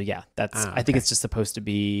 Okay. And so, yeah, I think it's just supposed to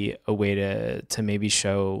be a way to maybe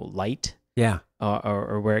show light. Yeah.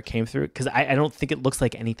 Or where it came through. Because I don't think it looks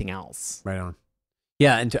like anything else. Right on.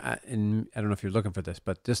 Yeah. And I don't know if you're looking for this,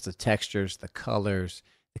 but just the textures, the colors,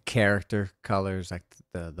 the character colors, like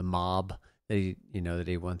the mob that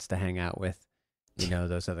he wants to hang out with,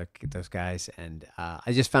 those guys. And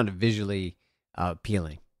I just found it visually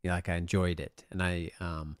appealing. Like I enjoyed it, and I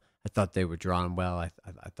thought they were drawn well. I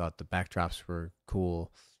thought the backdrops were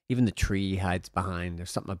cool. Even the tree hides behind. There's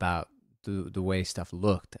something about the way stuff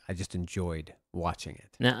looked. I just enjoyed watching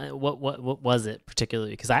it. Now, what was it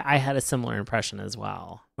particularly? Because I had a similar impression as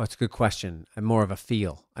well. Well, it's a good question. I'm more of a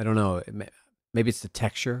feel. I don't know. Maybe it's the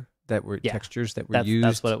textures that were used.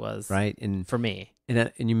 That's what it was, right? And for me.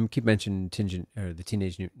 And you keep mentioning the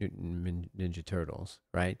Teenage Mutant Ninja Turtles,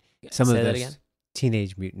 right? Say that again?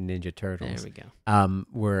 Teenage Mutant Ninja Turtles. There we go.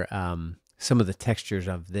 Were some of the textures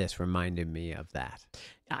of this reminded me of that.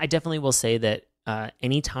 I definitely will say that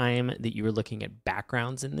anytime that you were looking at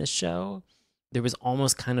backgrounds in this show, there was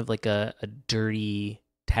almost kind of like a dirty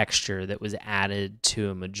texture that was added to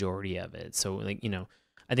a majority of it. So, like,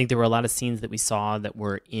 I think there were a lot of scenes that we saw that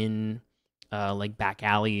were in like back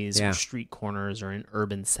alleys or street corners or in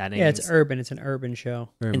urban settings. Yeah, it's urban. It's an urban show.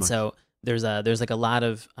 Very much. So there's like a lot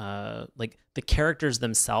of like the characters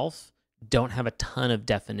themselves don't have a ton of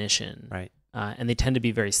definition, right? And they tend to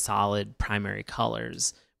be very solid primary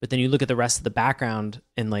colors. But then you look at the rest of the background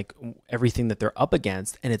and like everything that they're up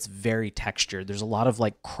against, and it's very textured. There's a lot of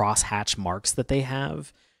like cross-hatch marks that they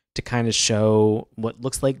have to kind of show what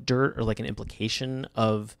looks like dirt or like an implication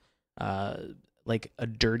of like a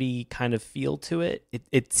dirty kind of feel to it.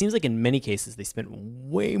 It seems like in many cases they spent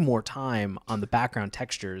way more time on the background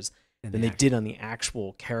textures than they did on the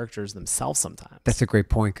actual characters themselves sometimes. That's a great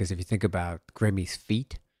point, because if you think about Grimmy's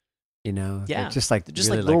feet, they're just like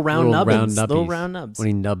really little round nubbins, little nubbies round nubs. when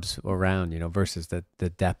he nubs around, versus the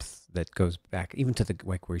depth that goes back even to the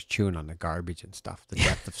like where he's chewing on the garbage and stuff. The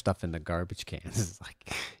depth of stuff in the garbage cans is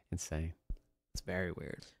like insane. It's very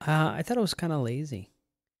weird. I thought it was kind of lazy.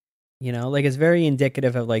 Like it's very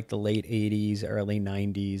indicative of like the late 80s, early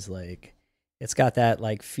 90s. Like it's got that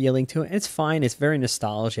like feeling to it. It's fine. It's very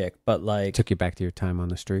nostalgic, but like Took you back to your time on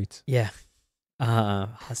the streets. yeah,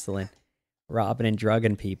 hustling, robbing and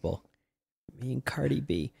drugging people. Me and Cardi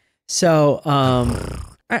B. So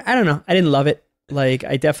I don't know. I didn't love it. Like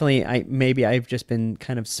maybe I've just been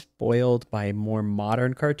kind of spoiled by more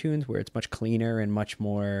modern cartoons where it's much cleaner and much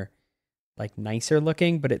more like nicer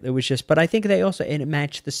looking, but it was just, but I think it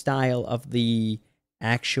matched the style of the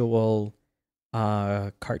actual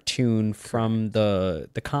cartoon from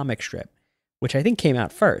the comic strip, which I think came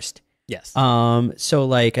out first. Yes. So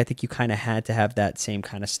like I think you kind of had to have that same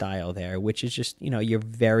kind of style there, which is just, you're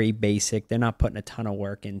very basic. They're not putting a ton of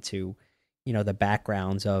work into, the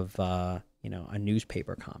backgrounds of a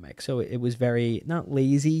newspaper comic. So it was very not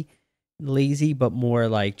lazy, but more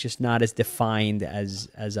like just not as defined as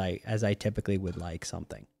I typically would like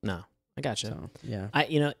something. No, I gotcha. So, yeah.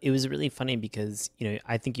 It was really funny because,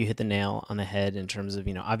 I think you hit the nail on the head in terms of,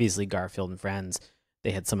 obviously Garfield and Friends, they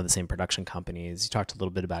had some of the same production companies. You talked a little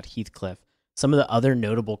bit about Heathcliff. Some of the other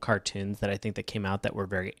notable cartoons that I think that came out that were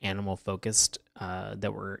very animal focused,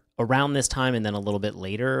 that were around this time and then a little bit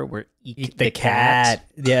later were Eek the Cat.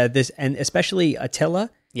 Yeah, and especially Attila.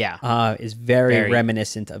 Yeah. Is very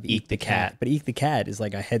reminiscent of Eek the Cat. But Eek the Cat is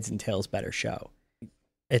like a heads and tails better show.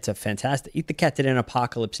 It's a fantastic. Eek the Cat did an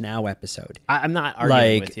Apocalypse Now episode. I'm not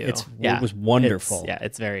arguing with you. It was wonderful.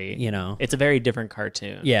 It's very, it's a very different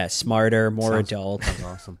cartoon. Yeah, smarter, more adult. Sounds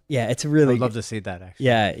awesome. Yeah, it's really. I'd love to see that actually.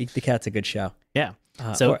 Yeah, Eek the Cat's a good show. Yeah.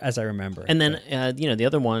 So as I remember. And then, the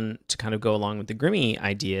other one to kind of go along with the Grimmy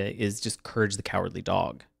idea is just Courage the Cowardly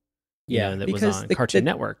Dog. That was on Cartoon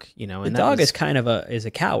Network. And the dog is kind of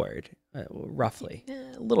a coward. Roughly,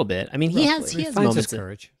 a little bit. I mean, he has moments.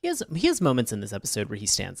 Courage. He has moments in this episode where he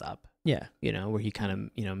stands up. Yeah, where he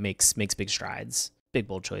kind of makes big strides, big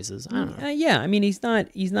bold choices. I don't know. Yeah, I mean, he's not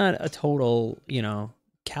a total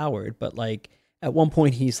coward, but like at one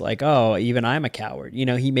point he's like, oh, even I'm a coward.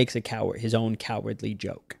 He makes his own cowardly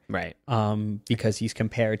joke, right? Because he's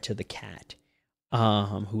compared to the cat,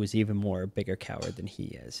 who is even more bigger coward than he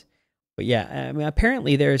is. But yeah, I mean,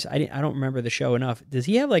 apparently I don't remember the show enough. Does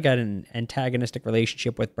he have like an antagonistic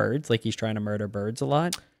relationship with birds? Like he's trying to murder birds a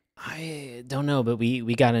lot? I don't know, but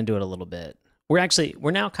we got into it a little bit. We're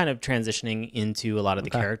now kind of transitioning into a lot of the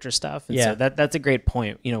character stuff. And so that's a great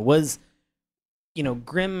point. Grimmy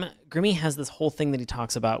has this whole thing that he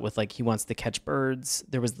talks about with like, he wants to catch birds.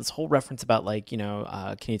 There was this whole reference about like,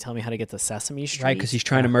 can you tell me how to get to Sesame Street? Right. Cause he's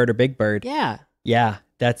trying to murder Big Bird. Yeah. Yeah.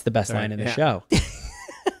 That's the best line in the show.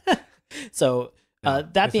 So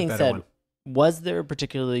that being said, was there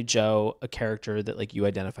particularly, Joe, a character that like you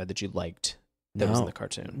identified that you liked that was in the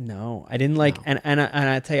cartoon? No, I didn't like, and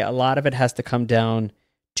I tell you, a lot of it has to come down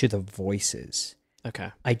to the voices.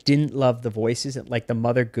 Okay. I didn't love the voices, like the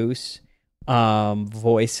Mother Goose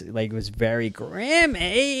voice, like was very grim.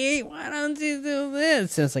 Hey, why don't you do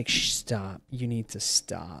this? And it's like, shh, stop. You need to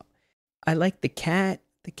stop. I like the cat.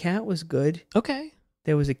 The cat was good. Okay.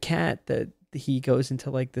 There was a cat that he goes into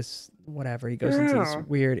like this whatever. He goes into this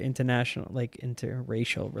weird international, like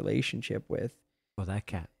interracial relationship with. Oh, that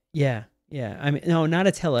cat. Yeah. Yeah. I mean, no, not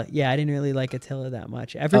Attila. Yeah, I didn't really like Attila that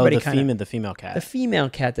much. Everybody the kind of female cat. the female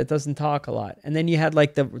cat that doesn't talk a lot, and then you had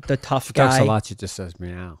like the tough She guy. talks a lot. She just says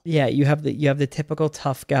meow. Yeah, you have the typical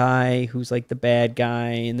tough guy who's like the bad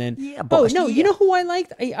guy, and then Yeah, you know who I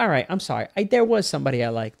liked? All right, I'm sorry. There was somebody I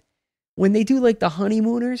liked when they do like the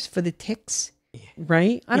honeymooners for the ticks,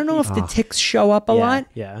 right? I don't know if the ticks show up a lot,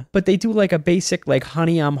 Yeah. but they do like a basic like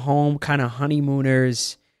 "Honey, I'm Home" kind of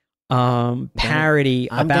honeymooners parody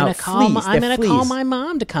about fleas. I'm gonna call my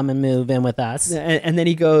mom to come and move in with us. And then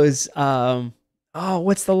he goes, oh,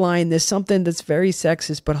 what's the line? There's something that's very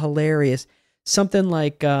sexist but hilarious. Something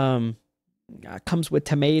like comes with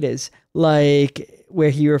tomatoes, like where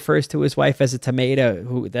he refers to his wife as a tomato,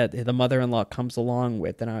 who that the mother-in-law comes along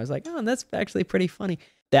with. And I was like, oh, that's actually pretty funny.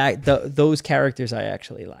 Those characters I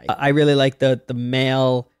actually like. I really like the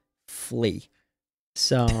male flea.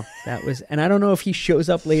 So that was, and I don't know if he shows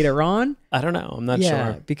up later on. I don't know. I'm not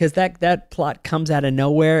sure. Because that plot comes out of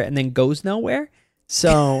nowhere and then goes nowhere.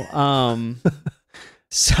 So,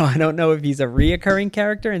 so I don't know if he's a reoccurring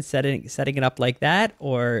character and setting it up like that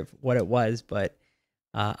or what it was. But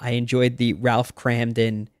I enjoyed the Ralph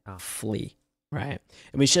Cramden flea. Right.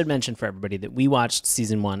 And we should mention for everybody that we watched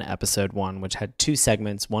season 1, episode 1, which had 2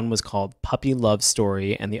 segments. One was called Puppy Love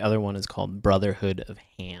Story, and the other one is called Brotherhood of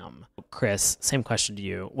Ham. Chris, same question to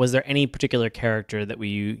you. Was there any particular character that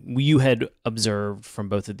you had observed from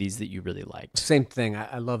both of these that you really liked? Same thing.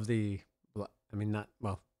 I love the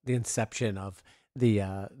inception of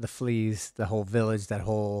the fleas, the whole village, that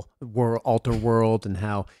whole alter world, and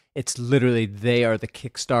how it's literally they are the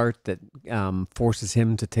kickstart that forces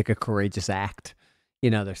him to take a courageous act. You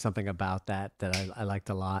know, there's something about that I liked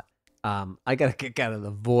a lot. I got a kick out of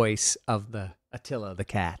the voice of the Attila the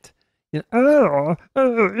cat. You know,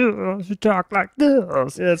 you talk like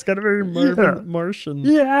this. Yeah, it's got a very Martian.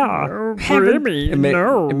 Yeah, Grimmy.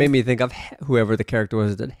 It made me think of whoever the character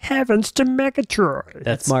was that Heavens to Megatron.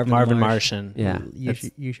 That's Marvin Martian. Yeah,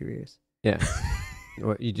 use your ears. Yeah.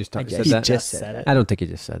 What, you just said You that? just said it. I don't think you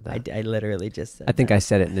just said that. I literally just said I think that. I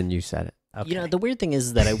said it and then you said it. Okay. You know, the weird thing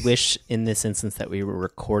is that I wish in this instance that we were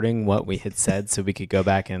recording what we had said so we could go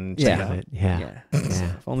back and check it out. Yeah.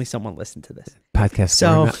 If only someone listened to this.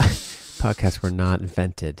 Podcasts were not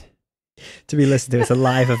invented To be listened to. It's a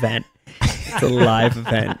live event. It's a live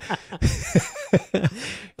event.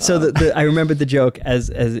 So I remember the joke as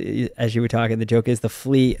you were talking. The joke is the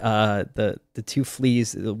flea, the 2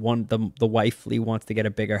 fleas. The wife flea wants to get a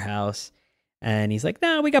bigger house, and he's like,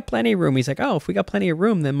 "No, we got plenty of room." He's like, "Oh, if we got plenty of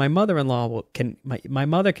room, then my mother-in-law my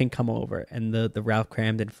mother can come over." And the Ralph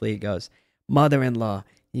Cramden flea goes, "Mother-in-law."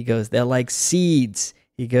 He goes, "They're like seeds."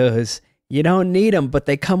 He goes, "You don't need them, but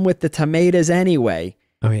they come with the tomatoes anyway."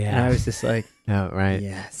 Oh yeah. And I was just like, oh right.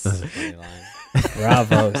 yes. That's a funny line.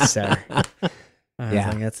 Bravo, sir. I was Yeah.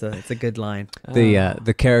 like, that's a good line.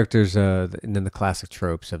 The characters, and then the classic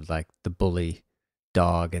tropes of like the bully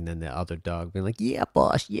dog and then the other dog being like, "Yeah,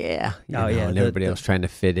 boss, yeah." You know, yeah, and everybody else trying to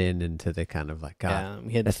fit in into the kind of like,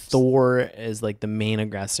 We had Thor as like the main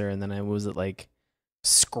aggressor, and then was it like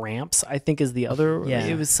Scramps, I think, is the other. Yeah.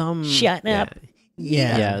 It was some Shut up.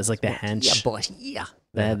 Yeah, it was like the hench. Yeah, boss, yeah.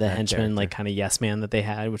 The henchman, like kind of yes man that they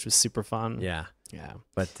had, which was super fun. Yeah. Yeah.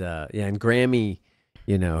 But and Grammy,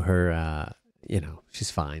 you know, her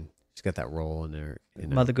she's fine. She's got that role in there. You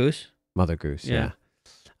know. Mother Goose. Mother Goose, yeah.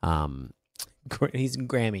 He's Grammy. He's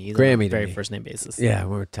Grammy on a to very me. first name basis. Yeah,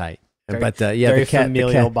 we're tight. Very- but very the cat,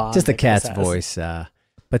 familial bond just the that Chris cat's has. voice.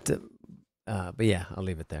 But yeah, I'll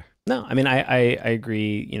leave it there. No, I mean I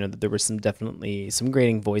agree. You know that there were definitely some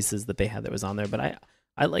grating voices that they had that was on there, but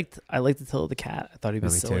I liked Attila the cat. I thought he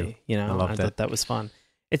was me silly. too. You know, I loved thought it. that was fun.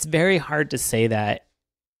 It's very hard to say that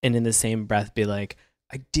and in the same breath be like,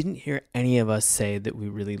 I didn't hear any of us say that we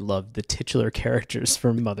really loved the titular characters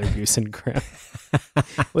from Mother Goose and Grimm,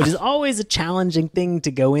 which is always a challenging thing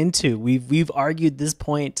to go into. We've argued this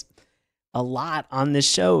point a lot on this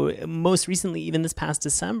show. Most recently, even this past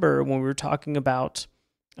December, when we were talking about,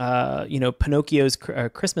 Pinocchio's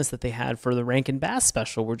Christmas that they had for the Rankin Bass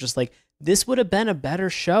special. We're just like, this would have been a better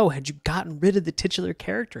show had you gotten rid of the titular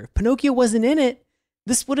character. If Pinocchio wasn't in it,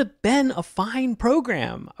 this would have been a fine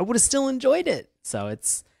program. I would have still enjoyed it. So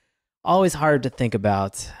it's always hard to think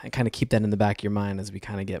about and kind of keep that in the back of your mind as we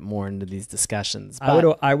kind of get more into these discussions.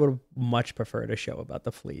 But I would much prefer a show about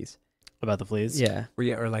the fleas. about the fleas? Yeah.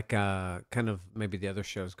 Or like kind of maybe the other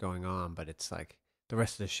shows going on, but it's like the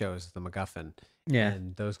rest of the show is the MacGuffin. Yeah.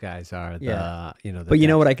 And those guys are Yeah. the But you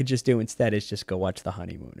know what I could just do instead is just go watch The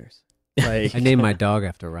Honeymooners. Like, I named my dog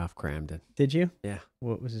after Ralph Cramden. did you? Yeah.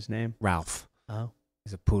 What was his name? Ralph. Oh.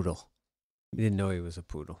 He's a poodle. He didn't know he was a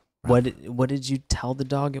poodle. What did you tell the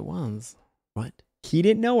dog it was? What? He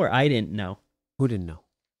didn't know, or I didn't know. Who didn't know?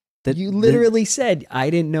 You literally said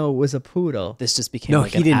I didn't know it was a poodle. This just became No,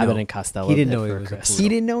 like he an didn't Abbott know. and Costello. He didn't bit know he for was a Chris. poodle. He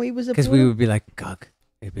didn't know he was a Because poodle. we would be like, Gug.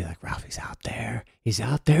 He'd be like, Ralph, he's out there. He's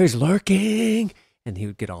out there. He's lurking. And he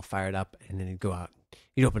would get all fired up, and then he'd go out.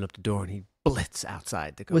 He'd open up the door, and he'd blitz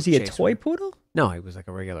outside to go. Was he a chase toy him. poodle? No, he was like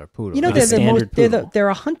a regular poodle. You know, Like a they're the standard most. They're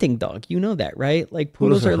a hunting dog. You know that, right? Like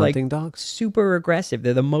poodles are like hunting dogs. super aggressive.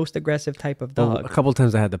 They're the most aggressive type of Well, dog. a couple of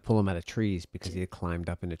times I had to pull him out of trees because he had climbed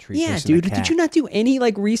up into trees. Yeah, chasing a dude. cat. Did you not do any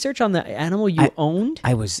like research on the animal you owned?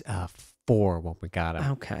 I was 4 when we got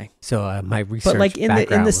him. Okay, So my research but like in the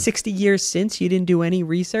background was- 60 years since, you didn't do any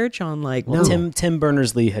research on like Well, No. Tim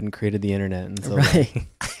Berners-Lee hadn't created the internet until right.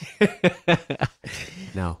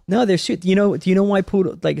 No. No, they're do you know why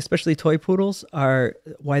poodle, like especially toy poodles, are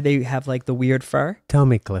why they have like the weird fur? Tell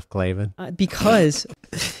me, Cliff Clavin.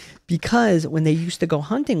 Because when they used to go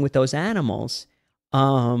hunting with those animals,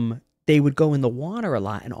 they would go in the water a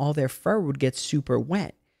lot, and all their fur would get super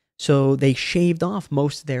wet. So they shaved off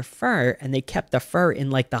most of their fur, and they kept the fur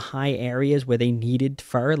in like the high areas where they needed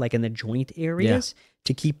fur, like in the joint areas,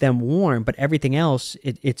 to keep them warm. But everything else,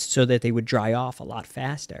 it's so that they would dry off a lot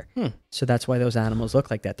faster. So that's why those animals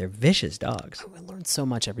look like that. They're vicious dogs. I learn so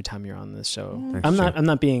much every time you're on this show. That's I'm true.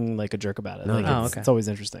 not being like a jerk about it. No, Like, no. it's, Okay. it's always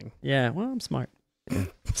interesting. Yeah, well, I'm smart.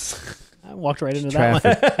 I walked right into Try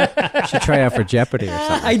that one. You should try out for Jeopardy or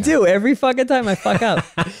something. I do every fucking time I fuck up.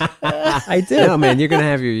 I do. No, man, you're gonna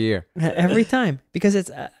have your year. Every time, because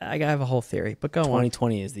it's I have a whole theory, but go on.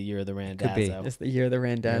 2020 is the year of the Could be. Randazzo. It's the year of the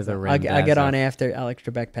Randazzo. the I get Randazzo. on after Alex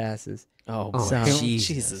Trebek passes. Oh, So-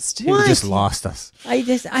 Jesus, dude. You What? just lost us. I'm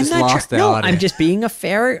Just not lost the no, audience. I'm just being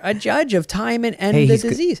a judge of time and Hey, the he's good.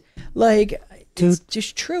 disease. Like it's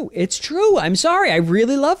just true. It's true. I'm sorry. I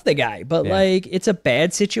really love the guy, but Yeah. like it's a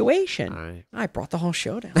bad situation. All right. I brought the whole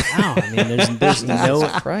show down. Wow, I mean, there's no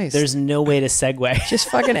Christ. there's no way to segue. Just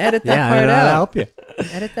fucking edit that Yeah, I part don't know how to out. help you.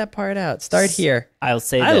 Edit that part out. Start here. I'll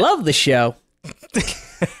say I that- love the show.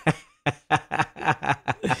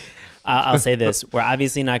 I'll say this: we're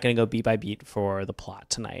obviously not going to go beat by beat for the plot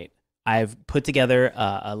tonight. I've put together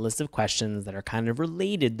a list of questions that are kind of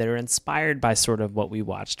related, that are inspired by sort of what we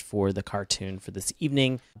watched for the cartoon for this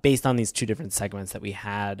evening, based on these two different segments that we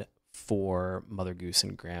had for Mother Goose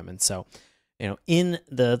and Grimm. And so, in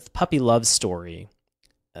the puppy love story,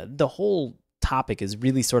 the whole topic is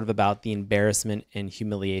really sort of about the embarrassment and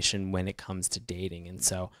humiliation when it comes to dating. And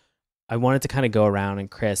so I wanted to kind of go around, and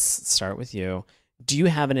Chris, start with you. Do you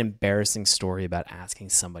have an embarrassing story about asking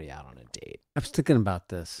somebody out on a date? I was thinking about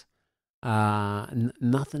this.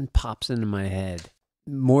 Nothing pops into my head.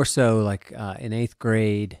 More so, like in 8th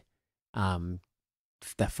grade,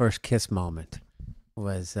 that first kiss moment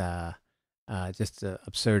was just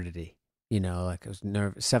absurdity. Like it was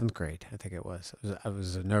nervous. 7th grade, I think it was. I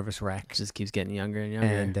was a nervous wreck. It just keeps getting younger and younger.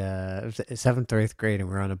 And it was 7th or 8th grade, and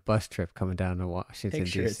we were on a bus trip coming down to Washington,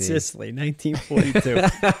 Picture it, D.C. Sicily,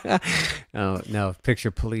 1942. No,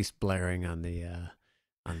 picture police blaring on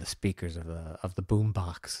the speakers of the boom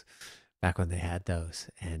box back when they had those,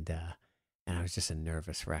 and I was just a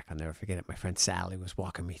nervous wreck. I'll never forget it. My friend Sally was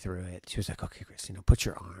walking me through it. She was like, "Okay, Chris, put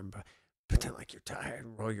your arm, pretend like you're tired,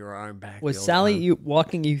 roll your arm back." Was the old Sally arm.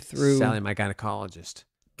 walking you through? Sally, my gynecologist.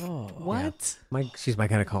 Oh, What? She's my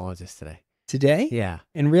gynecologist today. Today? Yeah.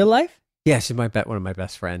 In real life? Yeah, she's one of my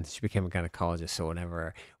best friends. She became a gynecologist, so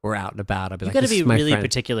whenever we're out and about, I'll be You like, got to "This be is my really friend."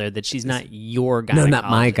 particular that she's not your gynecologist. No, not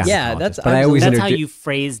my gynecologist. Yeah, that's- But I I was always That's how introdu- you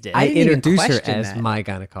phrased it. I I didn't even introduce her question as that. my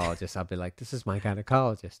gynecologist. I'll be like, "This is my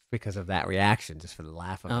gynecologist," because of that reaction, just for the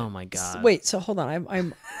laugh of it. Oh my god. Wait, so hold on.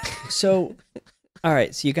 I'm so all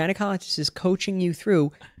right. So your gynecologist is coaching you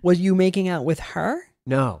through. Was you making out with her?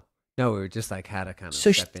 No, we were just like how to kind of.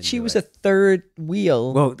 So step she into was it. a third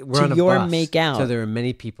wheel Well, we're to on a your bus, make out. So there were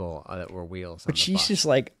many people that were wheels. but on the she's bus. just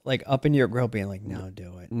like up in your grill, being like, "No,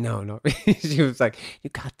 do it." no. She was like, "You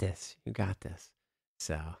got this. You got this."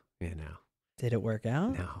 So Did it work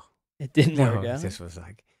out? no, It didn't no. work It out. just was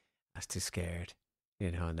like I was too scared,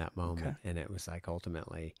 in that moment, Okay. and it was like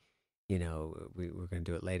ultimately, we were going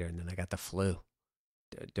to do it later, and then I got the flu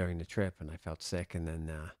during the trip, and I felt sick, and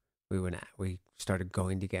then we started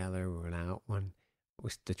going together. We went out when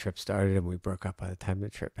the trip started, and we broke up by the time the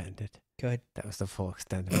trip ended. Good. That was the full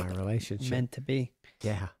extent of my relationship. Meant to be.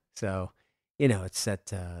 Yeah. So, it set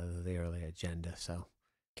the early agenda. So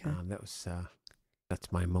Okay.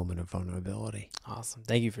 that's my moment of vulnerability. Awesome.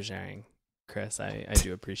 Thank you for sharing, Chris. I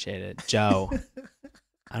do appreciate it. Joe.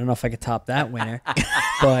 I don't know if I could top that winner,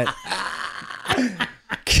 but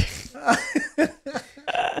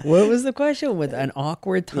What was the question? With an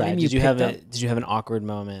awkward time did you picked have up? did you have an awkward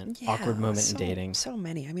moment? Yeah, Awkward moment in so- dating. So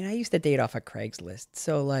many. I mean, I used to date off of Craigslist.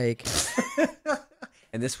 So like,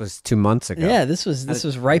 And this was 2 months ago. yeah, this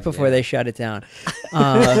was right before they shut it down.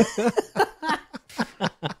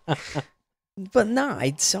 But no,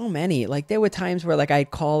 I'd so many. Like there were times where like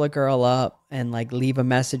I'd call a girl up and like leave a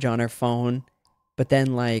message on her phone, but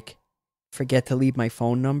then like forget to leave my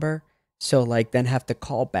phone number. So like then have to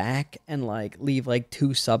call back and like leave like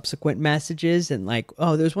 2 subsequent messages. And like,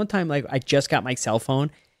 oh, there was one time like I just got my cell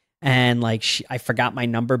phone and like I forgot my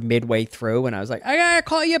number midway through and I was like, I gotta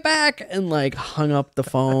call you back, and like hung up the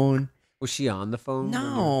phone. Was she on the phone?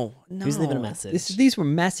 No. Who's leaving a message? These were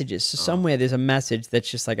messages. So somewhere there's a message that's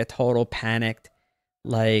just like a total panicked,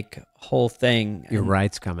 like whole thing. Your And,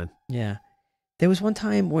 ride's coming. yeah. There was one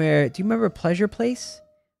time where, do you remember Pleasure Place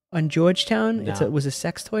on Georgetown? No. It was a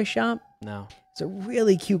sex toy shop. No. It's a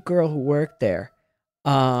really cute girl who worked there.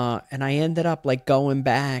 And I ended up like going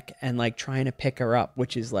back and like trying to pick her up,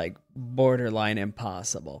 which is like borderline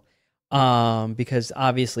impossible. Because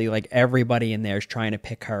obviously like everybody in there is trying to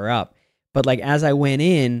pick her up. But like as I went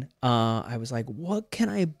in, I was like, what can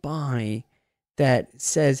I buy that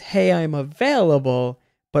says, hey, I'm available,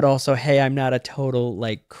 but also, hey, I'm not a total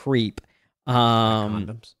like creep.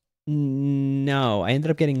 Condoms. No, I ended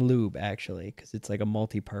up getting lube actually, because it's like a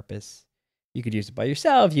multi-purpose. You could use it by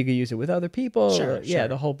yourself. You could use it with other people. Sure, Yeah, sure.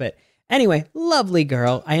 the whole bit. Anyway, lovely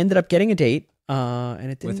girl. I ended up getting a date.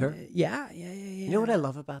 And it didn't. With her? Yeah. You know what I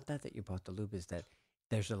love about that you bought the lube is that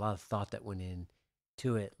there's a lot of thought that went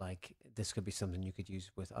into it. Like this could be something you could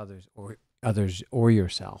use with others or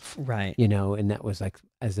yourself. Right. You know, and that was like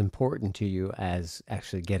as important to you as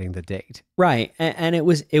actually getting the date. Right. And it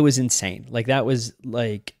was insane. Like that was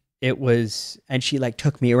like it was, and she like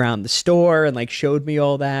took me around the store and like showed me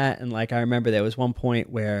all that. And like I remember there was one point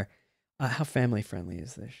where how family friendly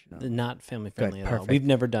is this show? Not family friendly at all. perfect. We've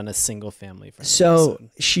never done a single family friendly So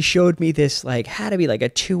episode. she showed me this like had to be like a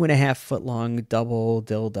 2.5 foot long double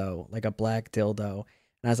dildo, like a black dildo.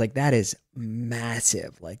 And I was like, that is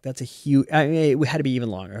massive. Like that's a huge, I mean, it had to be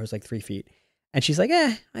even longer. It was like 3 feet. And she's like,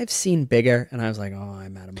 I've seen bigger. And I was like, oh,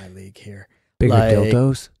 I'm out of my league here. Bigger Like,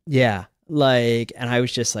 dildos? Yeah. Like, and I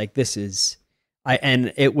was just like, this is,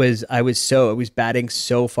 it was batting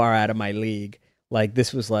so far out of my league. Like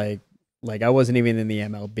this was like I wasn't even in the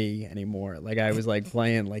MLB anymore. Like I was like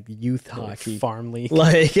playing like youth hockey. Farm league.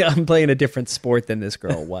 Like I'm playing a different sport than this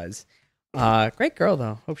girl was. Great girl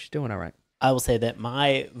though. Hope she's doing all right. I will say that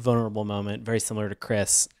my vulnerable moment, very similar to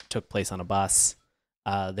Chris, took place on a bus.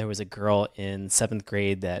 There was a girl in 7th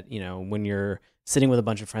grade that, you know, when you're sitting with a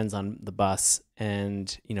bunch of friends on the bus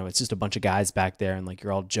and, you know, it's just a bunch of guys back there and like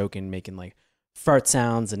you're all joking, making like fart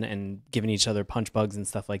sounds and giving each other punch bugs and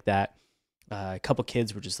stuff like that. A couple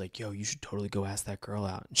kids were just like, yo, you should totally go ask that girl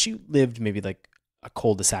out. And she lived maybe like a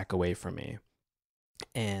cul-de-sac away from me.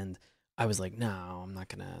 And I was like, no, I'm not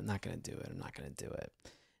gonna do it. I'm not gonna do it.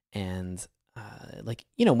 And like,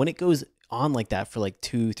 you know, when it goes on like that for like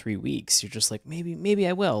 2-3 weeks, you're just like, maybe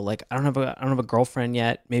I will. Like, I don't have a girlfriend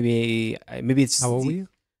yet. Maybe it's How old were you?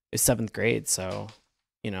 It's 7th grade, so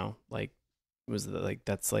you know, like, was like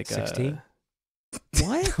that's like 16?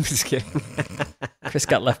 What? I'm just kidding. Chris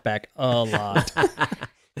got left back a lot.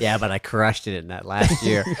 Yeah, but I crushed it in that last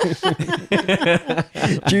year.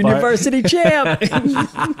 Junior varsity champ.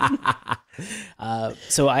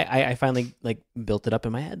 So I finally like built it up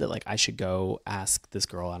in my head that like I should go ask this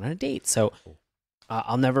girl out on a date. So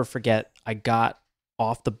I'll never forget, I got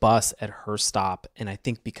off the bus at her stop, and I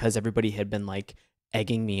think because everybody had been like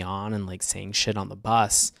egging me on and like saying shit on the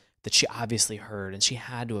bus, that she obviously heard and she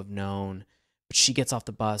had to have known. But she gets off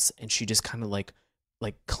the bus and she just kind of like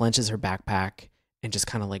clenches her backpack and just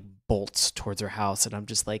kind of like bolts towards her house, and I'm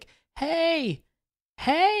just like, hey,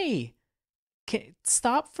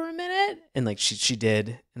 stop for a minute. And like she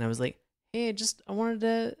did, and I was like, hey, I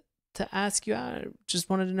wanted to ask you out. I just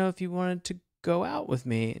wanted to know if you wanted to go out with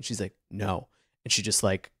me. And she's like, no. And she just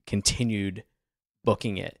like continued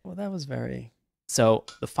booking it. Well, that was very. So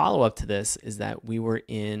the follow up to this is that we were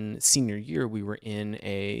in senior year. We were in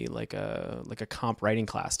a comp writing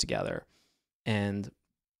class together, and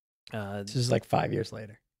This is like 5 years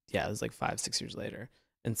later. yeah, it was like 5-6 years later.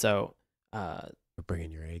 And so We're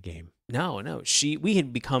bringing your A game. no, we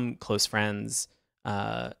had become close friends,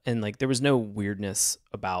 and like there was no weirdness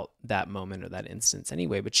about that moment or that instance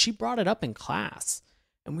anyway. But she brought it up in class,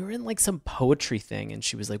 and we were in like some poetry thing, and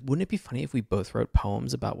she was like, wouldn't it be funny if we both wrote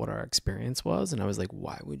poems about what our experience was? And I was like,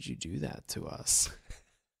 why would you do that to us?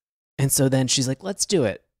 And so then she's like, let's do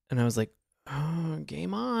it. And I was like, oh,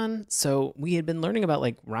 game on. So we had been learning about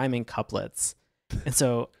like rhyming couplets, And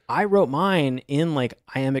so I wrote mine in like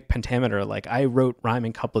iambic pentameter. Like I wrote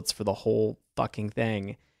rhyming couplets for the whole fucking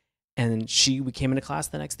thing. And we came into class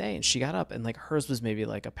the next day and she got up and like hers was maybe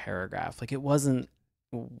like a paragraph. Like it wasn't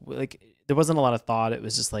like, there wasn't a lot of thought. It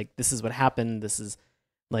was just like, this is what happened. This is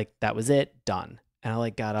like, that was it, done. And I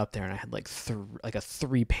like got up there and I had like like a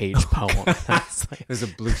 3-page poem. It was a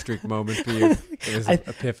blue streak moment for you. It was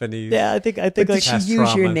epiphany. Yeah, I think But like did she past use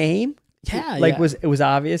your trauma. name? Yeah, Like yeah. it was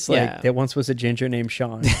obvious like Yeah. there once was a ginger named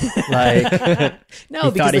Sean. Like No,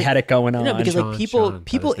 he because thought he like, had it going on. no, because Sean, like people thought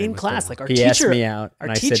his name in was class, Sean. like our he teacher asked me out our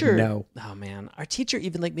and teacher, I said no. Oh man, our teacher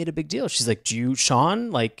even like made a big deal. She's like, "Do you,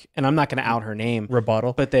 Sean?" Like, and I'm not going to out her name,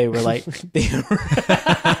 Rebuttal. but they were like,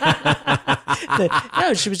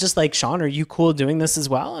 no, she was just like, "Sean, are you cool doing this as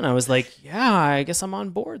well?" And I was like, "Yeah, I guess I'm on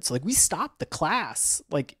board." So like, we stopped the class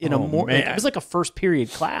like in Oh, a more. Like, man. it was like a first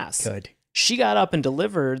period class. Good. She got up and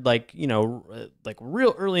delivered like like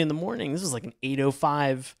real early in the morning. This was like an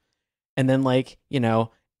 8:05, and then like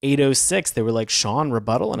 8:06 they were like, Sean,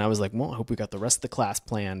 rebuttal, and I was like, well, I hope we got the rest of the class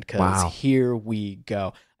planned because Wow. here we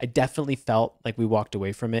go. I definitely felt like we walked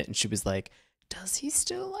away from it and she was like, does he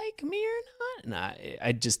still like me or not? And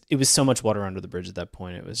I just, it was so much water under the bridge at that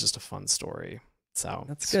point. It was just a fun story. So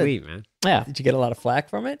That's good. Sweet, man. yeah, Did you get a lot of flack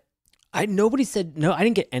from it? nobody said no. I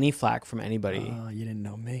didn't get any flack from anybody Oh, you didn't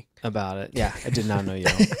know me. about it. Yeah, I did not know you.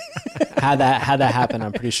 Had that happened,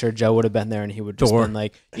 I'm pretty sure Joe would have been there and he would just Door. been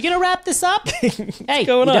like, "You gonna wrap this up? Hey,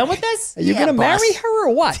 going you on? done with this? Are you Yeah, gonna boss." marry her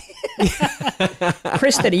or what?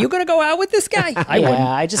 Kristen, are you gonna go out with this guy? I wouldn't.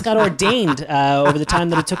 I just got ordained over the time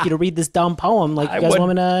that it took you to read this dumb poem. Like, I you guys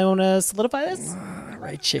wouldn't. want to solidify this? All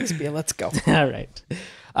right, Shakespeare, let's go. All right.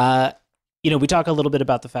 We talk a little bit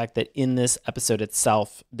about the fact that in this episode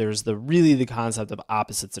itself, there's the concept of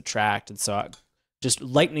opposites attract. And so just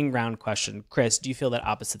lightning round question. Chris, do you feel that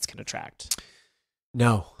opposites can attract?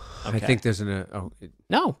 No, Okay. I think there's No,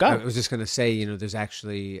 go. I was just going to say, there's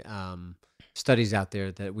actually studies out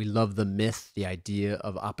there that we love the myth, the idea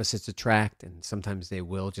of opposites attract, and sometimes they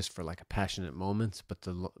will just for like a passionate moments. But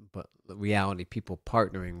the reality, people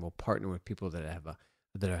partnering will partner with people that have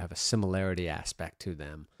a similarity aspect to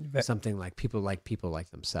them. Something like people like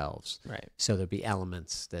themselves. Right. So there'll be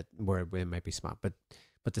elements where it might be smart, but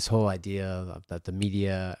this whole idea of that the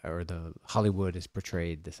media or the Hollywood has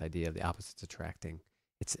portrayed this idea of the opposites attracting.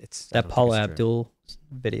 It's I That don't think Paula it's true. Abdul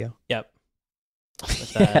video. Yep.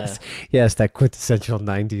 With, Yes, that quintessential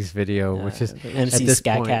 '90s video, which is the MC at this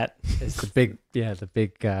Scat point, Cat. it's the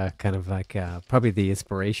big kind of like probably the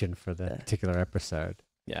inspiration for the particular episode.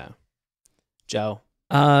 Yeah. Joe.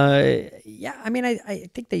 Yeah, I mean, I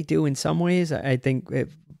think they do in some ways. I think,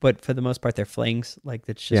 but for the most part, they're flings. Like,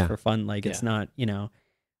 it's just Yeah. for fun. Like, it's Yeah. not,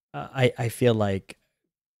 I feel like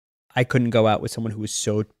I couldn't go out with someone who was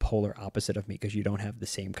so polar opposite of me because you don't have the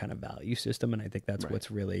same kind of value system. And I think that's Right. what's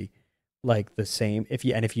really like the same. If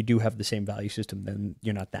you do have the same value system, then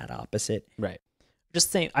you're not that opposite. Right.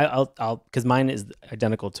 Just saying, I'll because mine is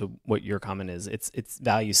identical to what your comment is. It's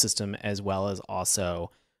value system as well as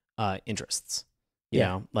also interests. You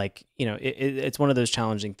know, like, it's one of those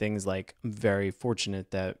challenging things. Like, I'm very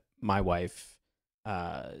fortunate that my wife,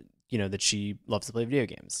 that she loves to play video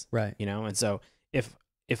games. Right. And so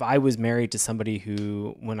if I was married to somebody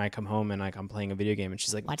who, when I come home and like I'm playing a video game and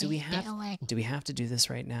she's like, do we have to do this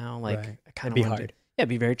right now? Like, Right. I kind It'd be of hard. Yeah, it'd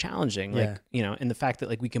be very challenging. Yeah. Like, and the fact that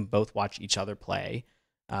like we can both watch each other play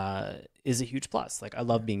is a huge plus. Like, I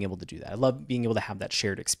love being able to do that. I love being able to have that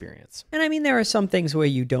shared experience. And I mean, there are some things where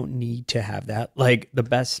you don't need to have that. Like, the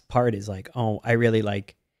best part is like, oh, I really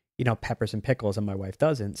like, peppers and pickles, and my wife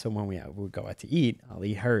doesn't. So when we go out to eat, I'll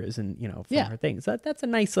eat hers and, from her things. That's a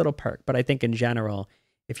nice little perk. But I think in general,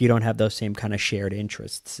 if you don't have those same kind of shared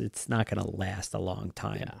interests, it's not going to last a long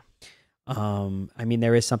time. Yeah. I mean,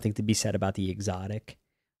 there is something to be said about the exotic,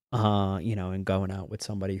 and going out with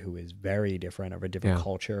somebody who is very different of a different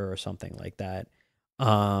culture or something like that.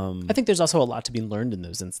 I think there's also a lot to be learned in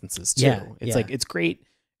those instances too. Yeah, It's like, it's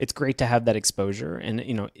great to have that exposure. And,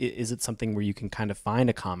 is it something where you can kind of find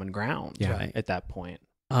a common ground Right. at that point?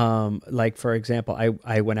 Like, for example,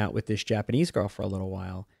 I went out with this Japanese girl for a little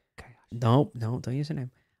while. No, don't use her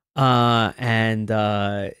name.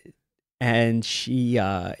 And she,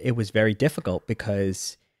 it was very difficult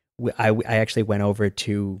because I actually went over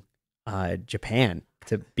to Japan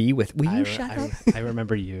to be with. Will you shut up? I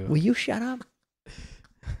remember you. Will you shut up?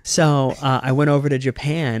 So I went over to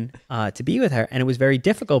Japan to be with her, and it was very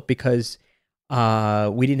difficult because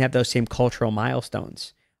we didn't have those same cultural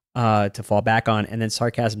milestones to fall back on, and then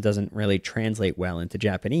sarcasm doesn't really translate well into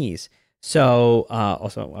Japanese. So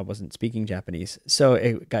also I wasn't speaking Japanese, so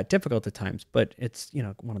it got difficult at times. But it's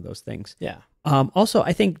one of those things. Yeah. Also,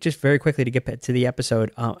 I think just very quickly to get back to the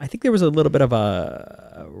episode, I think there was a little bit of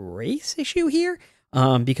a race issue here,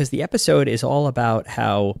 because the episode is all about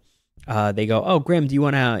how they go, "Oh, Grimm, do you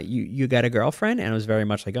want to? You got a girlfriend?" And it was very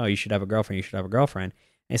much like, "Oh, you should have a girlfriend. You should have a girlfriend."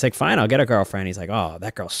 And he's like, "Fine, I'll get a girlfriend." He's like, "Oh,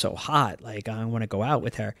 that girl's so hot. Like, I want to go out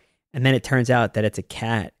with her." And then it turns out that it's a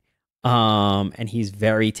cat. And he's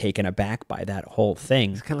very taken aback by that whole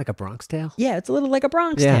thing. It's kind of like a Bronx Tale. Yeah, it's a little like a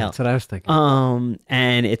Bronx Yeah, Tale. that's what I was thinking.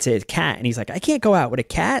 And it's a cat, and he's like, I can't go out with a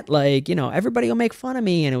cat. Like, everybody will make fun of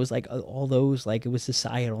me. And it was like all those, like, it was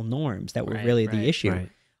societal norms that were really the issue. Right.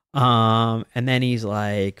 And then he's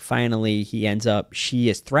like, finally, she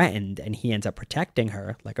is threatened, and he ends up protecting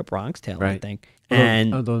her, like a Bronx Tale, I think.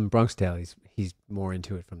 Although in Bronx Tale, he's more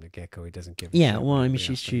into it from the get go. He doesn't give. Yeah, well, I mean,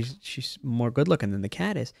 she's more good looking than the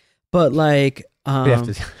cat is, but like,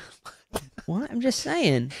 well, I'm just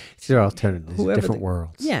saying, they're alternatives, different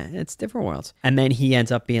worlds. Yeah, it's different worlds. And then he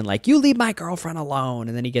ends up being like, "You leave my girlfriend alone,"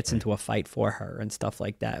 and then he gets into a fight for her and stuff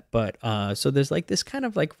like that. But so there's like this kind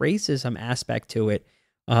of like racism aspect to it.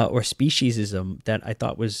 Or speciesism that I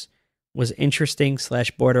thought was interesting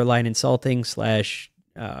 / borderline insulting /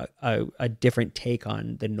 a different take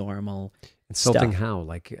on the normal insulting stuff. How,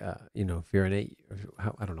 like, if you're an 8,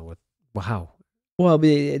 how, I don't know how. Well,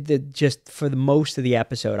 just for the most of the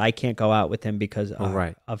episode, I can't go out with him because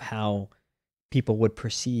of how people would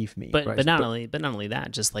perceive me. But not only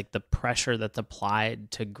that, just like the pressure that's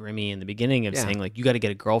applied to Grimmy in the beginning of saying like, you got to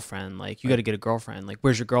get a girlfriend, like you got to get a girlfriend, like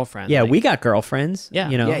where's your girlfriend? Yeah, like, we got girlfriends. Yeah,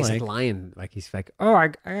 he's like lying, like he's like, oh, I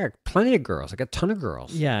got plenty of girls, I got a ton of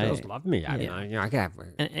girls. Yeah, girls love me. I got.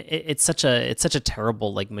 And it's such a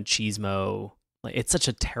terrible like machismo. Like it's such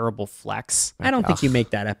a terrible flex. I don't think you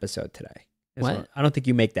make that episode today. What? I don't think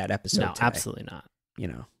you make that episode. No, today. absolutely not.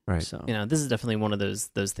 Right. So this is definitely one of those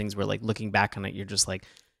things where like looking back on it, you're just like,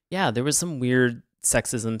 yeah, there was some weird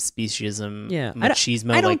sexism, speciesism,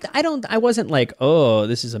 machismo. I wasn't like, oh,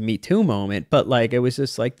 this is a Me Too moment, but like it was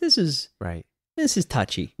just like this is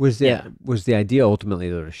touchy. Was the idea ultimately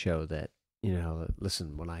though to show that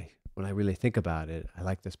listen, when I really think about it, I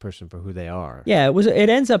like this person for who they are. Yeah, it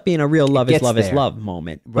ends up being a real love is love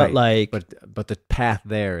moment, but like, but the path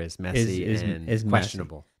there is messy is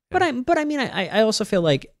questionable. Messy. But I mean, I also feel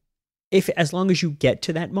like as long as you get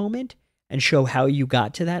to that moment and show how you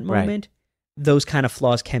got to that moment, those kind of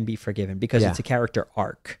flaws can be forgiven because it's a character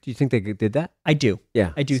arc. Do you think they did that? I do.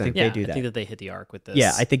 Yeah, I do think they do that. I think that they hit the arc with this.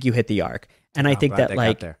 Yeah, I think you hit the arc, and I think that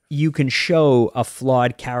like you can show a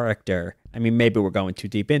flawed character. I mean, maybe we're going too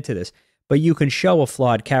deep into this, but you can show a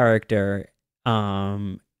flawed character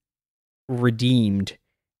redeemed,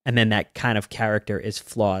 and then that kind of character is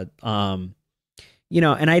flawed.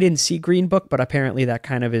 And I didn't see Green Book, but apparently that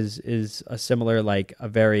kind of is a similar, like a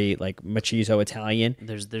very like machizo Italian.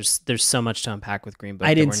 There's so much to unpack with Green Book.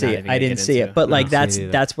 I didn't see it, but like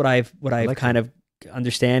that's what I've like kind of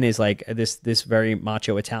understand is like this very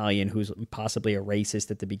macho Italian who's possibly a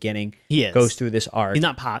racist at the beginning. He is. Goes through this arc. He's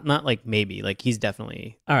not like maybe, like he's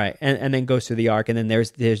definitely all right, and then goes through the arc, and then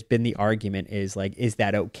there's been the argument is like, is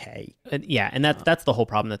that okay? And that's the whole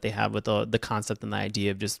problem that they have with the concept and the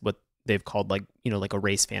idea of just what they've called like like a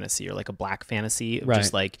race fantasy or like a black fantasy of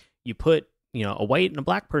just like you put a white and a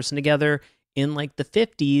black person together in like the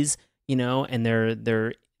 50s and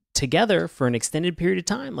they're together for an extended period of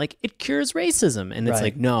time, like it cures racism. And it's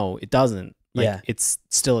like, no, it doesn't. Like it's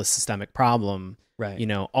still a systemic problem. Right.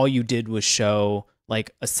 All you did was show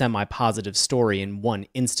like a semi-positive story in one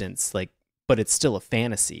instance, like, but it's still a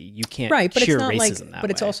fantasy. You can't cure racism that way. But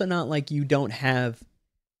it's also not like you don't have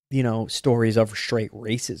stories of straight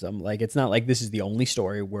racism. Like it's not like this is the only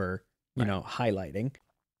story we're highlighting.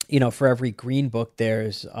 For every Green Book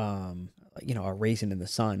there's a Raisin in the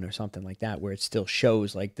Sun or something like that, where it still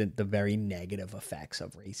shows like the very negative effects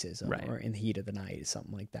of racism, or In the Heat of the Night is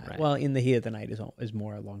something like that. Well, In the Heat of the Night is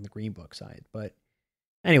more along the Green Book side, but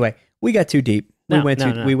anyway, we got too deep. We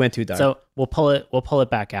went too dark. So we'll pull it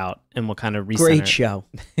back out and we'll kind of recenter. Great show,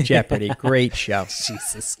 Jeopardy. Great show.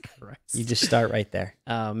 Jesus Christ. You just start right there.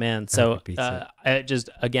 Oh man. So I just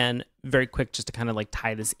again very quick just to kind of like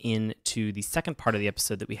tie this in to the second part of the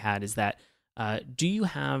episode that we had is that do you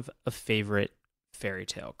have a favorite fairy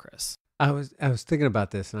tale, Chris? I was thinking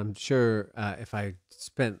about this, and I'm sure if I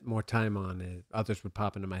spent more time on it, others would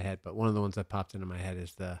pop into my head. But one of the ones that popped into my head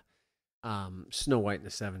is the Snow White and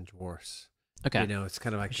the Seven Dwarfs. Okay, it's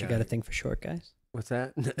kind of like you got a thing for short guys. What's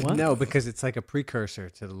that? What? No, because it's like a precursor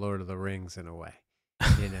to the Lord of the Rings in a way.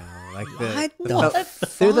 Like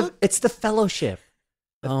it's the Fellowship.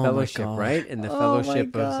 The Fellowship, right? And the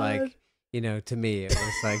Fellowship was like to me, it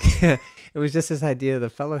was like it was just this idea of the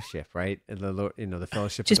fellowship, right? And the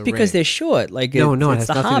fellowship. Just of the because ring. they're short, like No, it's it has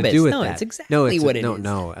the nothing Hobbits. to do with no, that. it's exactly what it is.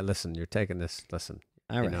 No. Listen, you're taking this. Listen,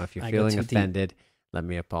 All right. if you're I go feeling too deep. offended, let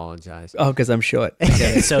me apologize. Oh, because I'm short.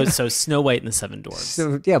 So Snow White and the Seven Dwarfs.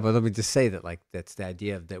 So yeah, but let me just say that that's the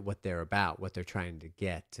idea of that what they're about, what they're trying to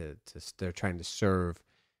get they're trying to serve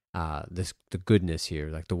the goodness here,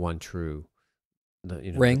 like the one true,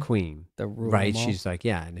 Ring? the queen, The rule right? them all. She's like,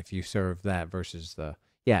 yeah, and if you serve that versus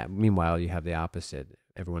meanwhile you have the opposite.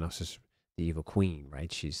 Everyone else is the evil queen,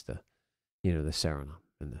 right? She's the the Saruman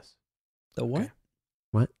in this. The what? Okay.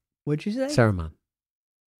 What? What'd you say? Saruman.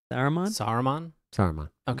 Saruman? Saruman?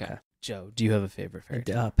 Okay. Okay. Joe, do you have a favorite fairy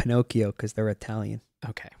tale? Pinocchio, because they're Italian.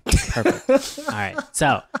 Okay. Perfect. All right.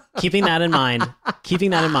 So keeping that in mind,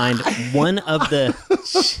 one of the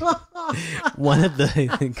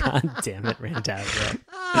God damn it, Randazzo.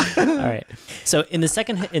 All right. So in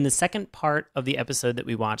the second part of the episode that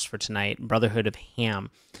we watched for tonight, Brotherhood of Ham,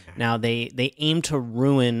 now they aim to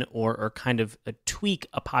ruin or kind of tweak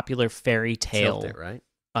a popular fairy tale. Tilt it, right?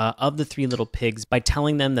 Of the Three Little Pigs by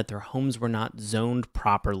telling them that their homes were not zoned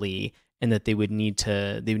properly and that they would need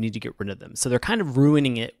to get rid of them. So they're kind of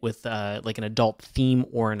ruining it with like an adult theme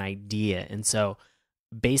or an idea. And so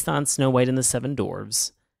based on Snow White and the Seven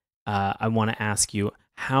Dwarfs, I want to ask you,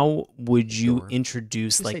 how would you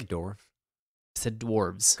introduce Did you say dwarf? said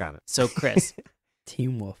dwarves? Got it. So Chris,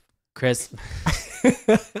 Team Wolf.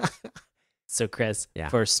 So Chris, Yeah.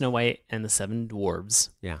 for Snow White and the Seven Dwarves,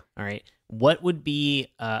 Yeah. all right, what would be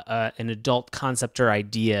an adult concept or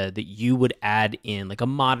idea that you would add in, like a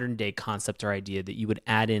modern day concept or idea that you would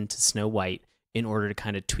add into Snow White in order to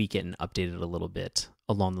kind of tweak it and update it a little bit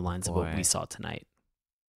along the lines of what we saw tonight?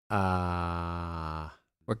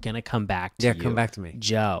 We're gonna come back to you. Come back to me.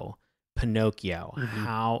 Joe, Pinocchio, Mhm.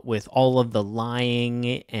 how with all of the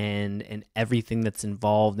lying and everything that's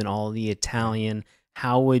involved in all of the Italian,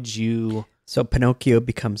 how would you? So Pinocchio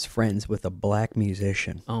becomes friends with a black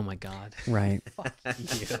musician. Oh my God! Right. Fuck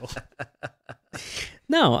you.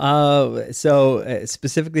 No, so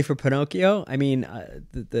specifically for Pinocchio, I mean,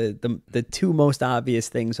 the two most obvious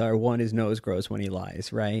things are, one, his nose grows when he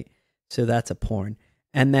lies, right? So that's a porn.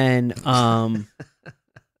 And then,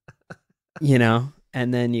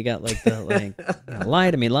 and then you got like the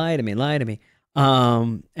lie to me.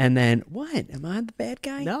 And then what? Am I the bad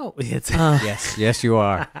guy? No, it's Yes, you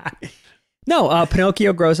are. No,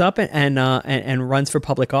 Pinocchio grows up and runs for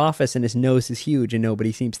public office, and his nose is huge, and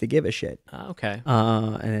nobody seems to give a shit. okay.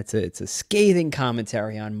 And it's a scathing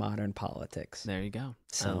commentary on modern politics. There you go.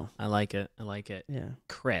 So- I like it. Yeah.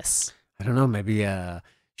 Chris. I don't know. Maybe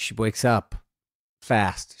she wakes up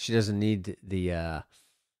fast. She doesn't need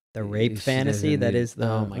the rape she fantasy doesn't that need- is the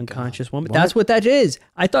Oh my unconscious woman. What? That's what that is.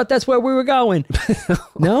 I thought that's where we were going.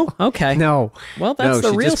 No? Okay. No. Well, that's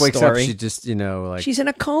the she real just wakes story. up. She just like She's in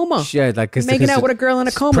a coma. Making out with a girl in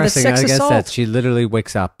a coma. That's pressing sex against assault. that. She literally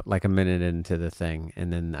wakes up like a minute into the thing,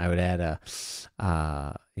 and then I would add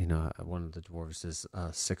one of the dwarves is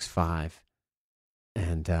 6'5",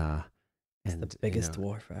 and The biggest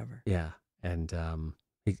dwarf ever. Yeah, and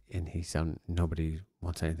he's nobody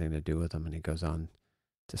wants anything to do with him, and he goes on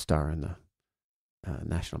to star in the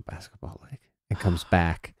National Basketball League and comes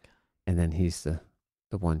back, and then he's the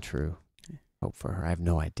one true hope for her. I have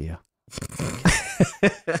no idea.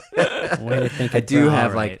 Way to think I it do through.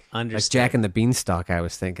 have All right, like understood. Jack and the Beanstalk. I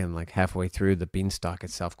was thinking like halfway through, the beanstalk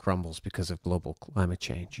itself crumbles because of global climate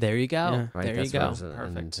change. There you go. Yeah. Right, There you that's what I go. was,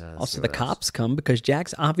 Perfect. and, Also, so the that's- cops come because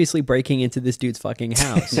Jack's obviously breaking into this dude's fucking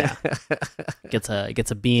house. Yeah. Gets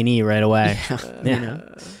a B&E right away. Yeah.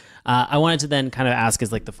 I wanted to then kind of ask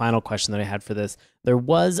as like the final question that I had for this. There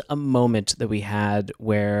was a moment that we had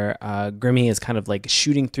where Grimmy is kind of like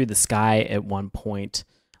shooting through the sky at one point.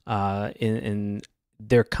 In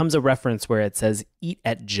there comes a reference where it says "Eat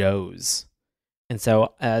at Joe's," and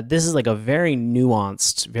so this is like a very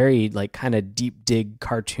nuanced, very like kind of deep dig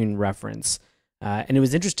cartoon reference. And it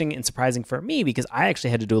was interesting and surprising for me because I actually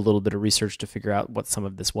had to do a little bit of research to figure out what some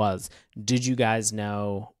of this was. Did you guys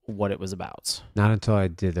know what it was about? Not until I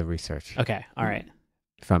did the research. Okay, all right.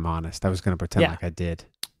 If I'm honest, I was going to pretend Yeah. like I did.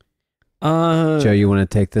 Uh, Joe, you want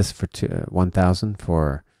to take this for 1,000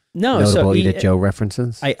 for no, notable so Eat at Joe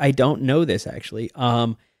references? I don't know this actually.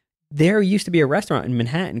 There used to be a restaurant in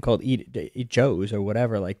Manhattan called Eat Joe's or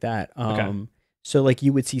whatever like that. Okay. So like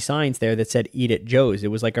you would see signs there that said Eat at Joe's. It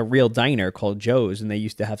was like a real diner called Joe's, and they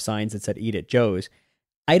used to have signs that said Eat at Joe's.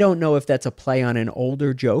 I don't know if that's a play on an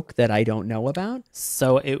older joke that I don't know about.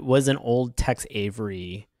 So it was an old Tex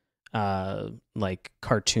Avery like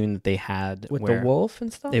cartoon that they had with where the wolf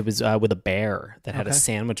and stuff. it was with a bear that had a Okay.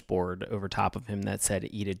 sandwich board over top of him that said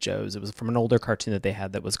 "Eat it, Joe's." It was from an older cartoon that they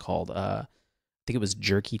had that was called I think it was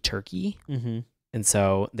Jerky Turkey. Mm-hmm. And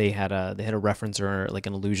so they had a reference or like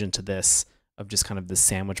an allusion to this of just kind of the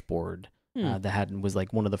sandwich board that was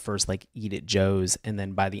like one of the first like Eat It Joe's. And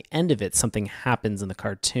then by the end of it, something happens in the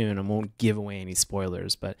cartoon. I won't give away any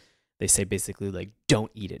spoilers, but they say basically like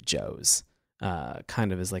don't eat at Joe's,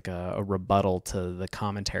 kind of as like a rebuttal to the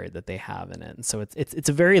commentary that they have in it. And so it's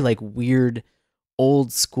a very like weird,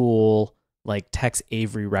 old school like Tex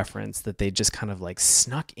Avery reference that they just kind of like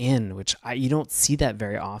snuck in, which you don't see that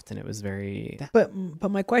very often. It was very. But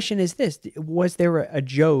my question is this: was there a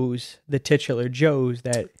Joe's, the titular Joe's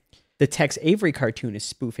that the Tex Avery cartoon is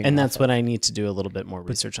spoofing? And off that's of? what I need to do a little bit more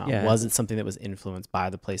research on. yeah. Was it something that was influenced by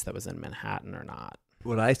the place that was in Manhattan or not?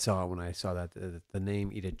 What I saw when I saw that the name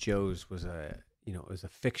Eat at Joe's was it was a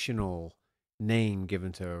fictional name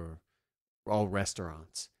given to all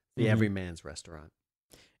restaurants, the Mhm. everyman's restaurant.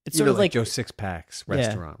 It's You sort know, of like Joe Sixpack's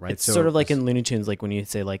restaurant, right? It's So sort it of like was- in Looney Tunes, like when you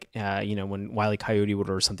say like when Wile E. Coyote would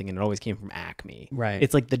order something and it always came from Acme. Right.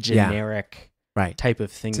 It's like the generic right. type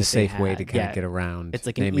of thing. It's a that safe they way had. to kind Yeah. of get around. It's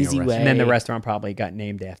like an naming a easy restaurant. and then the way. restaurant probably got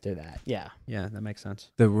named after that. Yeah. Yeah, that makes sense.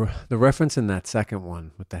 The reference in that second one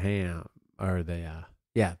with the ham or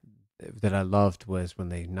that I loved was when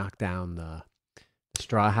they knocked down the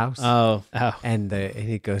straw house. Oh, And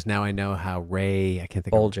he goes, now I know how Ray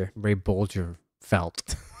Bolger. Ray Bolger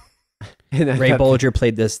felt. And I Ray thought- Bolger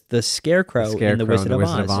played the Scarecrow in The Wizard of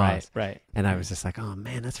Oz. Right. Right. And I was just like, oh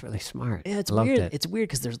man, that's really smart. Yeah, it's I loved weird. it. It's weird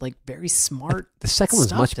because there's like very smart. The second one's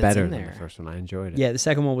stuff much that's better in than there. the first one. I enjoyed it. Yeah, the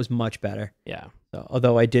second one was much better. Yeah. So,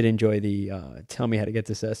 although I did enjoy the "Tell Me How to Get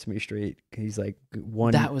to Sesame Street." He's like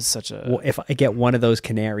one. That was such a. Well, if I get one of those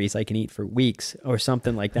canaries, I can eat for weeks or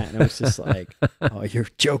something like that. And it was just like, oh, you're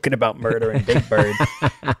joking about murdering Big Bird.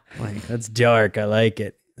 Like, that's dark. I like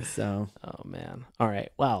it. So, Oh man. All right.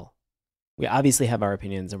 Well, we obviously have our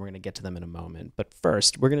opinions and we're going to get to them in a moment. But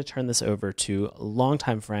first, we're going to turn this over to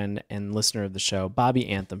longtime friend and listener of the show, Bobby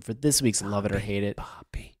Anthem, for this week's Love It or Hate It.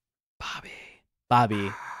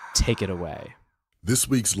 Bobby, take it away. This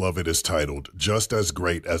week's Love It is titled Just as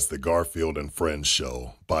Great as the Garfield and Friends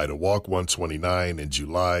Show by The Walk 129 in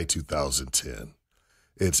July 2010.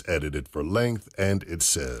 It's edited for length and it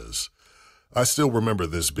says, I still remember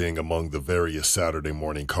this being among the various Saturday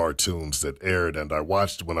morning cartoons that aired and I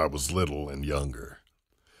watched when I was little and younger.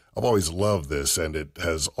 I've always loved this and it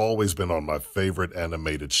has always been on my favorite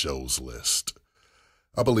animated shows list.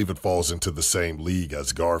 I believe it falls into the same league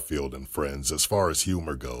as Garfield and Friends as far as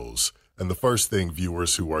humor goes, and the first thing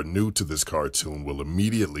viewers who are new to this cartoon will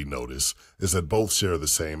immediately notice is that both share the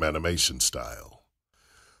same animation style.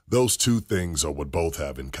 Those two things are what both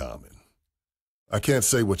have in common. I can't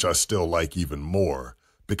say which I still like even more,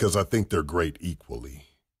 because I think they're great equally.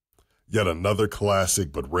 Yet another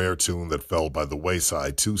classic but rare tune that fell by the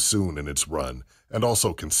wayside too soon in its run, and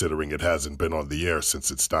also considering it hasn't been on the air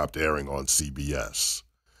since it stopped airing on CBS.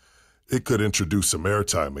 It could introduce some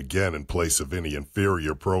airtime again in place of any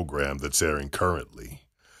inferior program that's airing currently.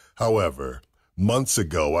 However, months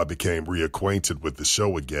ago I became reacquainted with the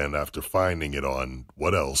show again after finding it on,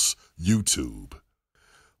 what else, YouTube.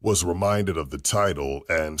 Was reminded of the title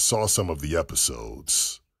and saw some of the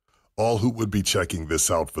episodes. All who would be checking this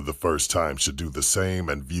out for the first time should do the same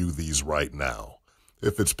and view these right now.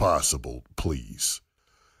 If it's possible, please.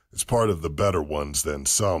 It's part of the better ones than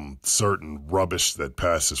some certain rubbish that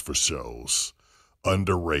passes for shows.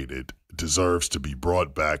 Underrated, deserves to be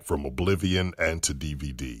brought back from oblivion and to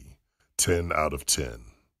DVD. 10 out of 10.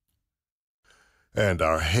 And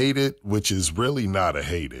our Hate It, which is really not a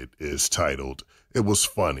Hate It, is titled, It Was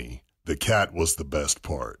Funny, The Cat Was the Best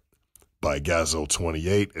Part, by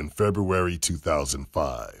Gazzo28 in February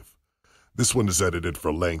 2005. This one is edited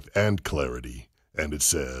for length and clarity, and it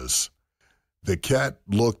says, The cat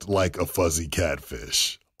looked like a fuzzy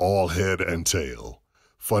catfish, all head and tail,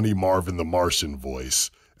 funny Marvin the Martian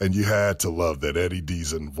voice, and you had to love that Eddie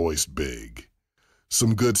Deason voiced Big.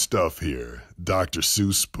 Some good stuff here, Dr.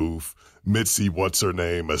 Seuss spoof, Mitzi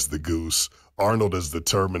What's-Her-Name as the goose, Arnold as the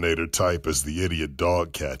Terminator type as the idiot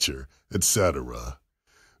dog catcher, etc.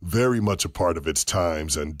 Very much a part of its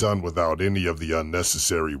times and done without any of the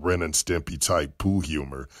unnecessary Ren and Stimpy type poo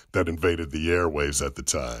humor that invaded the airwaves at the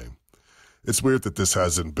time. It's weird that this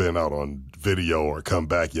hasn't been out on video or come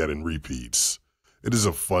back yet in repeats. It is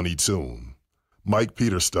a funny tune. Mike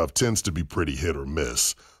Peters stuff tends to be pretty hit or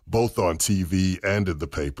miss, both on TV and in the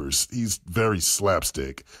papers. He's very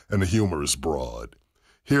slapstick and the humor is broad.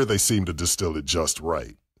 Here they seem to distill it just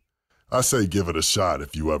right. I say give it a shot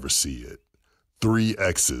if you ever see it. 3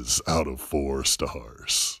 X's out of 4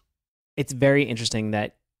 stars. It's very interesting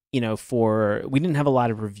that, we didn't have a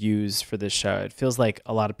lot of reviews for this show. It feels like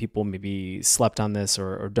a lot of people maybe slept on this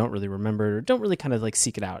or don't really remember or don't really kind of like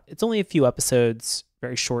seek it out. It's only a few episodes,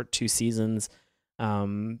 very short, 2 seasons.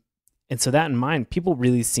 And so that in mind, people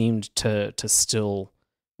really seemed to still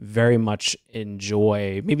very much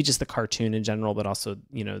enjoy maybe just the cartoon in general, but also,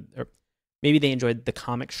 or maybe they enjoyed the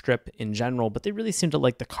comic strip in general, but they really seemed to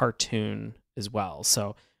like the cartoon as well.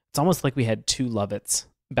 So it's almost like we had 2 love-its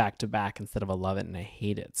back to back instead of a love it and a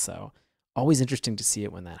hate it. So always interesting to see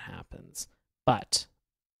it when that happens. But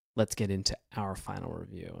let's get into our final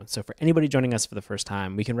review. And so for anybody joining us for the first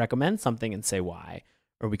time, we can recommend something and say why,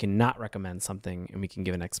 or we can not recommend something and we can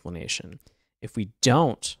give an explanation. If we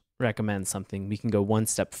don't recommend something, we can go one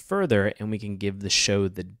step further and we can give the show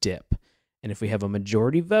the dip. And if we have a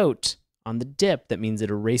majority vote on the dip, that means it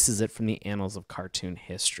erases it from the annals of cartoon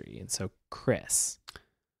history. And so, Chris,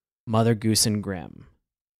 Mother Goose and Grimm,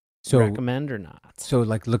 So recommend or not? So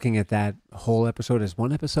like looking at that whole episode as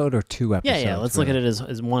one episode or 2 episodes? Yeah. Let's look at it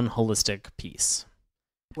as one holistic piece.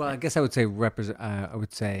 Well, I guess I would say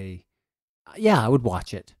yeah, I would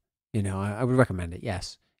watch it. I would recommend it.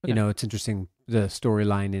 Yes. Okay. It's interesting, the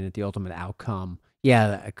storyline in it, the ultimate outcome.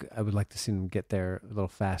 Yeah, I would like to see them get there a little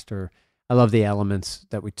faster. I love the elements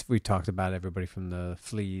that we talked about, everybody from the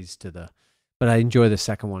fleas but I enjoy the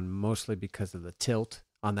second one mostly because of the tilt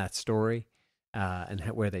on that story. And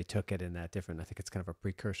where they took it in that different, I think it's kind of a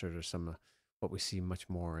precursor to some of what we see much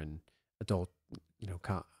more in adult,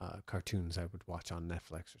 cartoons I would watch on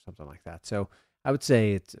Netflix or something like that. So I would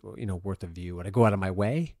say it's, worth a view. Would I go out of my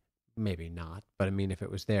way? Maybe not. But I mean, if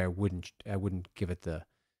it was there, I wouldn't give it the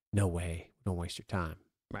no way, don't waste your time.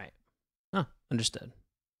 Right. Oh, understood.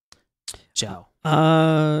 Joe.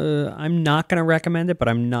 I'm not going to recommend it, but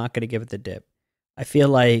I'm not going to give it the dip. I feel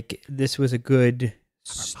like this was a good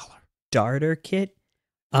starter kit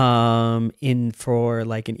in for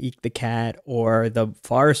like an Eek the Cat or the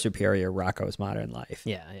far superior Rocko's Modern Life.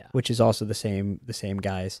 Yeah. Which is also the same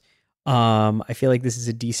guys. I feel like this is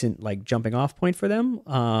a decent like jumping off point for them.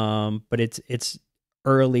 But it's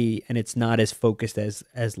early and it's not as focused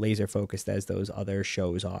as laser focused as those other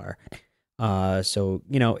shows are. So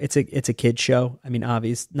it's a kid show. I mean,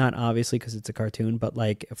 not obviously because it's a cartoon, but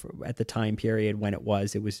like at the time period when it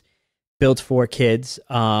was built for kids.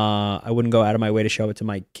 I wouldn't go out of my way to show it to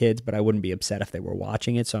my kids, but I wouldn't be upset if they were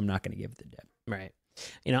watching it. So I'm not going to give it the dip. Right.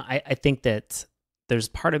 I think that there's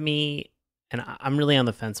part of me, and I'm really on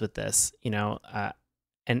the fence with this, and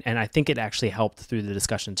I think it actually helped through the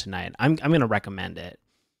discussion tonight. I'm going to recommend it.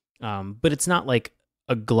 But it's not like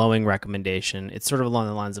a glowing recommendation. It's sort of along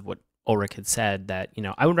the lines of what Ulrich had said that,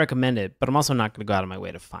 I would recommend it, but I'm also not going to go out of my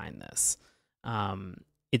way to find this.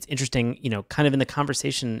 It's interesting, kind of in the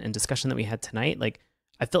conversation and discussion that we had tonight, like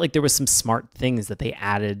I felt like there was some smart things that they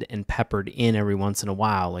added and peppered in every once in a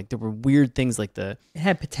while. Like there were weird things like it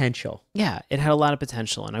had potential. Yeah, it had a lot of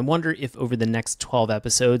potential. And I wonder if over the next 12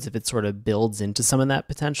 episodes, if it sort of builds into some of that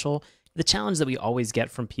potential. The challenge that we always get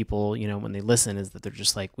from people, when they listen is that they're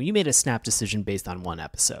just like, well, you made a snap decision based on one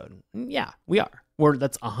episode. And yeah, we are.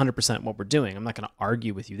 That's 100% what we're doing. I'm not going to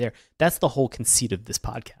argue with you there. That's the whole conceit of this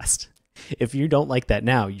podcast. If you don't like that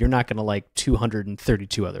now, you're not going to like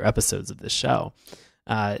 232 other episodes of this show.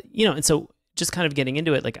 And so just kind of getting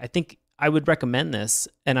into it, like I think I would recommend this,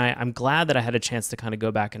 and I'm glad that I had a chance to kind of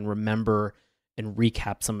go back and remember and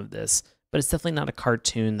recap some of this. But it's definitely not a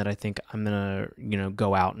cartoon that I think I'm gonna,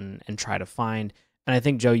 go out and try to find. And I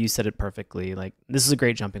think, Joe, you said it perfectly. Like this is a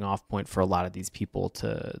great jumping off point for a lot of these people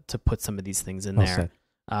to put some of these things in there.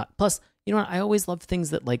 Plus, what? I always love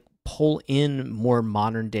things that like pull in more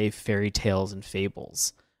modern day fairy tales and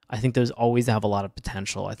fables. I think those always have a lot of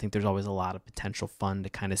potential. I think there's always a lot of potential fun to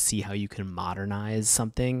kind of see how you can modernize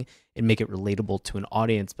something and make it relatable to an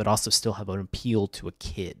audience, but also still have an appeal to a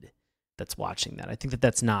kid that's watching that. I think that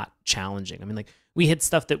that's not challenging. I mean, like we had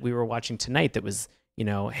stuff that we were watching tonight that was,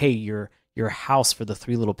 hey, your house for the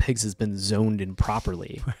Three Little Pigs has been zoned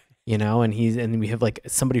improperly, and we have like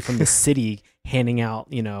somebody from the city handing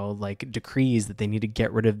out, like decrees that they need to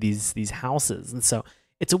get rid of these houses. And so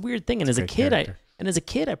it's a weird thing. And as a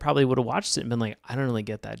kid, I probably would have watched it and been like, I don't really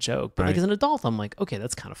get that joke. But like as an adult, I'm like, okay,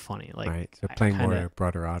 that's kind of funny. Like, right. So playing more a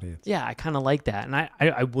broader audience. Yeah, I kind of like that. And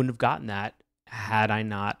I wouldn't have gotten that had I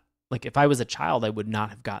not, like if I was a child, I would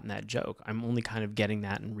not have gotten that joke. I'm only kind of getting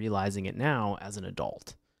that and realizing it now as an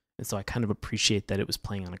adult. And so I kind of appreciate that it was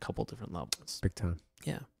playing on a couple different levels. Big time.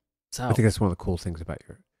 Yeah. So I think that's one of the cool things about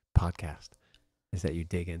your podcast is that you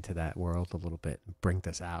dig into that world a little bit and bring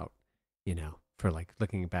this out, for like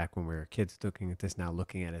looking back when we were kids, looking at this now,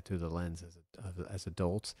 looking at it through the lens as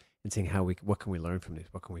adults, and seeing what can we learn from these,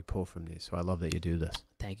 what can we pull from these. So I love that you do this.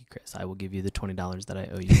 Thank you, Chris. I will give you the $20 that I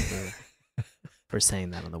owe you for saying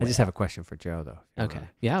that on the way. I just have a question for Joe though. Okay.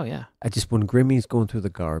 Yeah, yeah. When Grimmy's going through the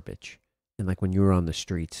garbage, and like when you were on the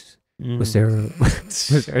streets, Mm. was there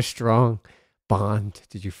a strong bond?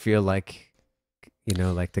 Did you feel like,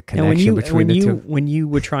 like the connection between the two? When you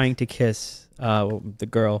were trying to kiss the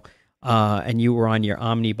girl, and you were on your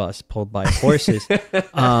omnibus pulled by horses,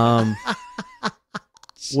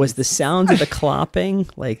 was the sound of the clopping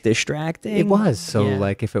like distracting? It was. So Yeah,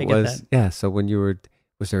 like if I it get was, that. yeah. So when you were,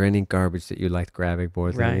 was there any garbage that you liked grabbing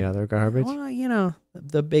more than any Right. other garbage? Well,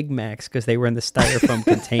 the Big Macs, because they were in the styrofoam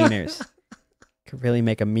containers. Could really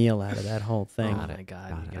make a meal out of that whole thing. Oh my God.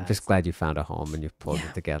 God, you I'm guys. just glad you found a home and you've pulled Yeah.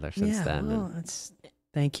 it together since then. Well,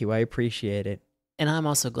 thank you. I appreciate it. And I'm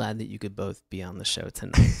also glad that you could both be on the show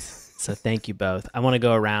tonight. So thank you both. I want to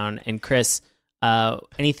go around. And Chris,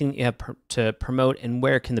 anything you have to promote, and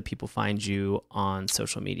where can the people find you on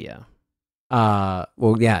social media?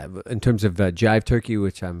 Well, yeah, in terms of Jive Turkey,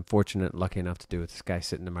 which I'm fortunate and lucky enough to do with this guy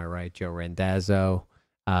sitting to my right, Joe Randazzo.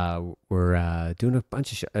 We're doing a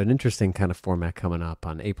bunch of an interesting kind of format coming up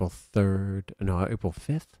on April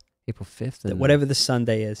 5th. April 5th. And Whatever the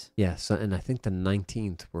Sunday is. Yeah, so, and I think the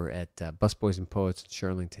 19th we're at Busboys and Poets in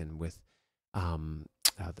Shirlington with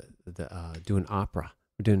doing opera.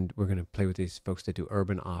 We're going to play with these folks that do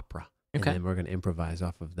urban opera, and Okay. then we're going to improvise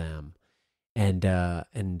off of them. And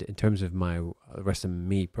in terms of the rest of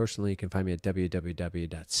me personally, you can find me at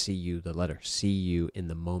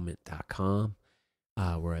www.cuinthemoment.com,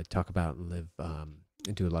 where I talk about and live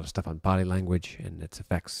and do a lot of stuff on body language and its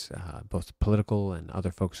effects, both political and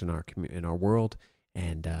other folks in our world.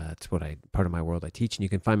 And it's part of my world I teach. And you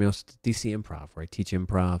can find me also at DC Improv, where I teach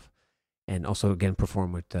improv, and also again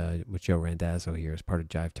perform with Joe Randazzo here as part of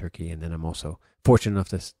Jive Turkey. And then I'm also fortunate enough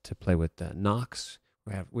to play with Knox.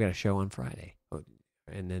 We had a show on Friday,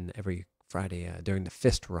 and then every Friday during the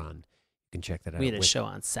Fist Run, you can check that out. We had a show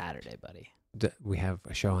on Saturday, buddy. We have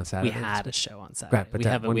a show on Saturday. We had a show on Saturday. Right, but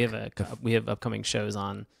we have upcoming shows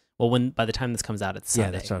on. Well, by the time this comes out, it's Sunday.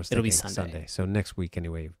 Yeah, that's what I was It'll thinking, be Sunday. So next week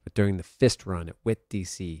anyway. But during the Fist Run at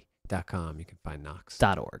witdc.com, you can find Knox.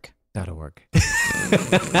 .org. .org.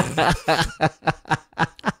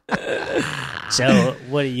 Joe,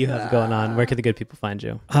 what do you have going on? Where can the good people find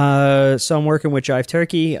you? So I'm working with Jive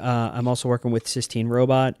Turkey. I'm also working with Sistine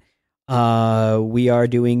Robot. We are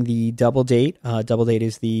doing the Double Date. Double Date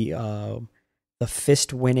is the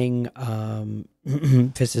Fist winning.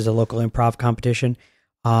 Fist is a local improv competition.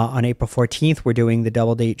 On April 14th, we're doing the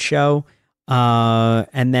Double Date show.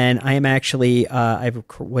 And then I am actually I've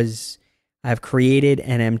created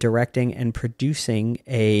and am directing and producing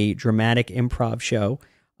a dramatic improv show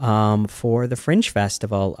for the Fringe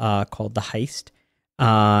Festival called The Heist.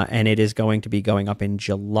 And it is going to be going up in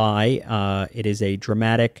July. It is a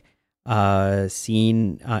dramatic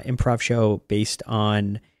scene improv show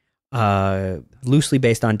loosely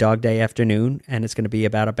based on Dog Day Afternoon, and it's going to be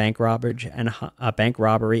about a bank robbery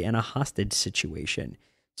and a hostage situation.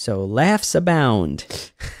 So laughs abound.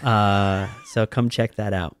 So come check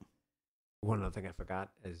that out. One other thing I forgot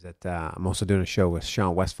is that I'm also doing a show with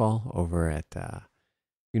Sean Westfall over at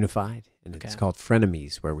Unified, and it's called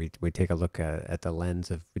Frenemies, where we take a look at the lens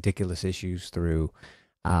of ridiculous issues through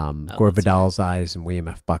Gore Vidal's eyes and William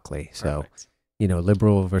F. Buckley. Perfect. So,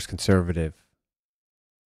 liberal versus conservative.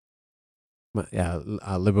 Yeah,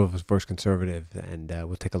 liberal versus conservative, and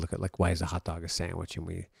we'll take a look at like why is a hot dog a sandwich, and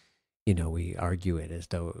we argue it as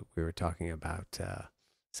though we were talking about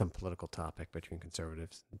some political topic between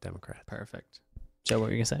conservatives and Democrats. Perfect. Joe, what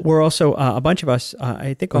were you gonna say? We're also a bunch of us.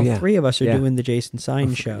 I think all three of us are Yeah. doing the Jason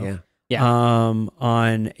Sign show. Yeah.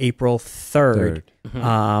 On April 3rd.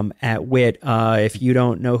 At WIT. If you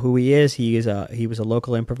don't know who he is, he was a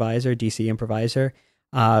local improviser, DC improviser,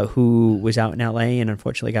 who was out in LA and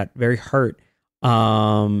unfortunately got very hurt,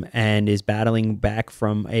 and is battling back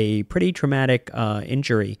from a pretty traumatic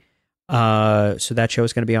injury. So that show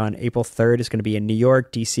is going to be on April 3rd. It's going to be in New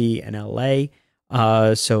York, DC, and LA.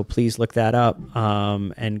 So please look that up,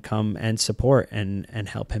 and come and support and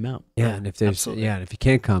help him out. Yeah, and if there's Absolutely. and if you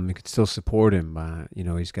can't come, you could still support him.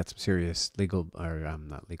 He's got some serious legal or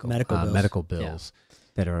not legal Medical bills. bills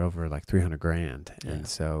that are over like $300,000, Yeah. and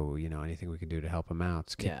so anything we can do to help him out.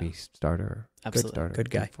 It's Yeah. Kick Me Starter, Absolutely. starter, Good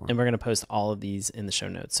guy. for him. And we're going to post all of these in the show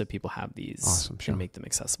notes so people have these Awesome, and Sean. make them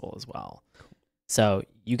accessible as well. So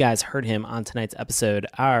you guys heard him on tonight's episode.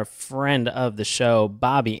 Our friend of the show,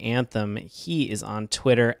 Bobby Anthem. He is on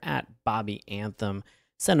Twitter at Bobby Anthem.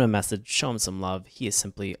 Send him a message. Show him some love. He is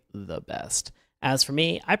simply the best. As for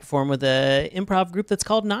me, I perform with an improv group that's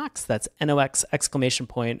called Knox. That's NOX exclamation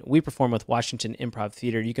point. We perform with Washington Improv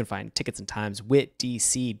Theater. You can find tickets and times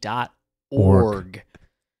witdc.org.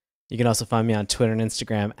 You can also find me on Twitter and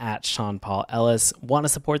Instagram at Sean Paul Ellis. Want to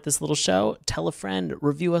support this little show? Tell a friend.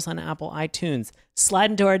 Review us on Apple iTunes.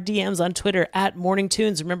 Slide into our DMs on Twitter at Morning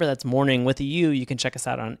Tunes. Remember, that's morning with a U. You can check us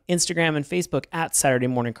out on Instagram and Facebook at Saturday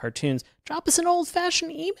Morning Cartoons. Drop us an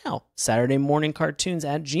old-fashioned email,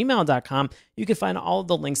 SaturdayMorningCartoons@gmail.com. You can find all of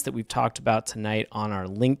the links that we've talked about tonight on our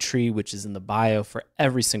link tree, which is in the bio for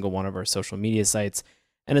every single one of our social media sites.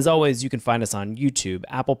 And as always, you can find us on YouTube,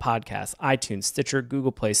 Apple Podcasts, iTunes, Stitcher,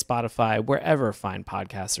 Google Play, Spotify, wherever fine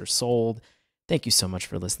podcasts are sold. Thank you so much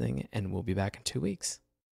for listening, and we'll be back in 2 weeks.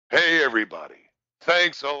 Hey, everybody.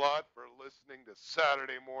 Thanks a lot for listening to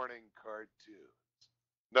Saturday Morning Cartoons.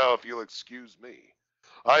 Now, if you'll excuse me,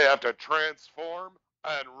 I have to transform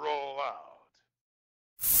and roll out.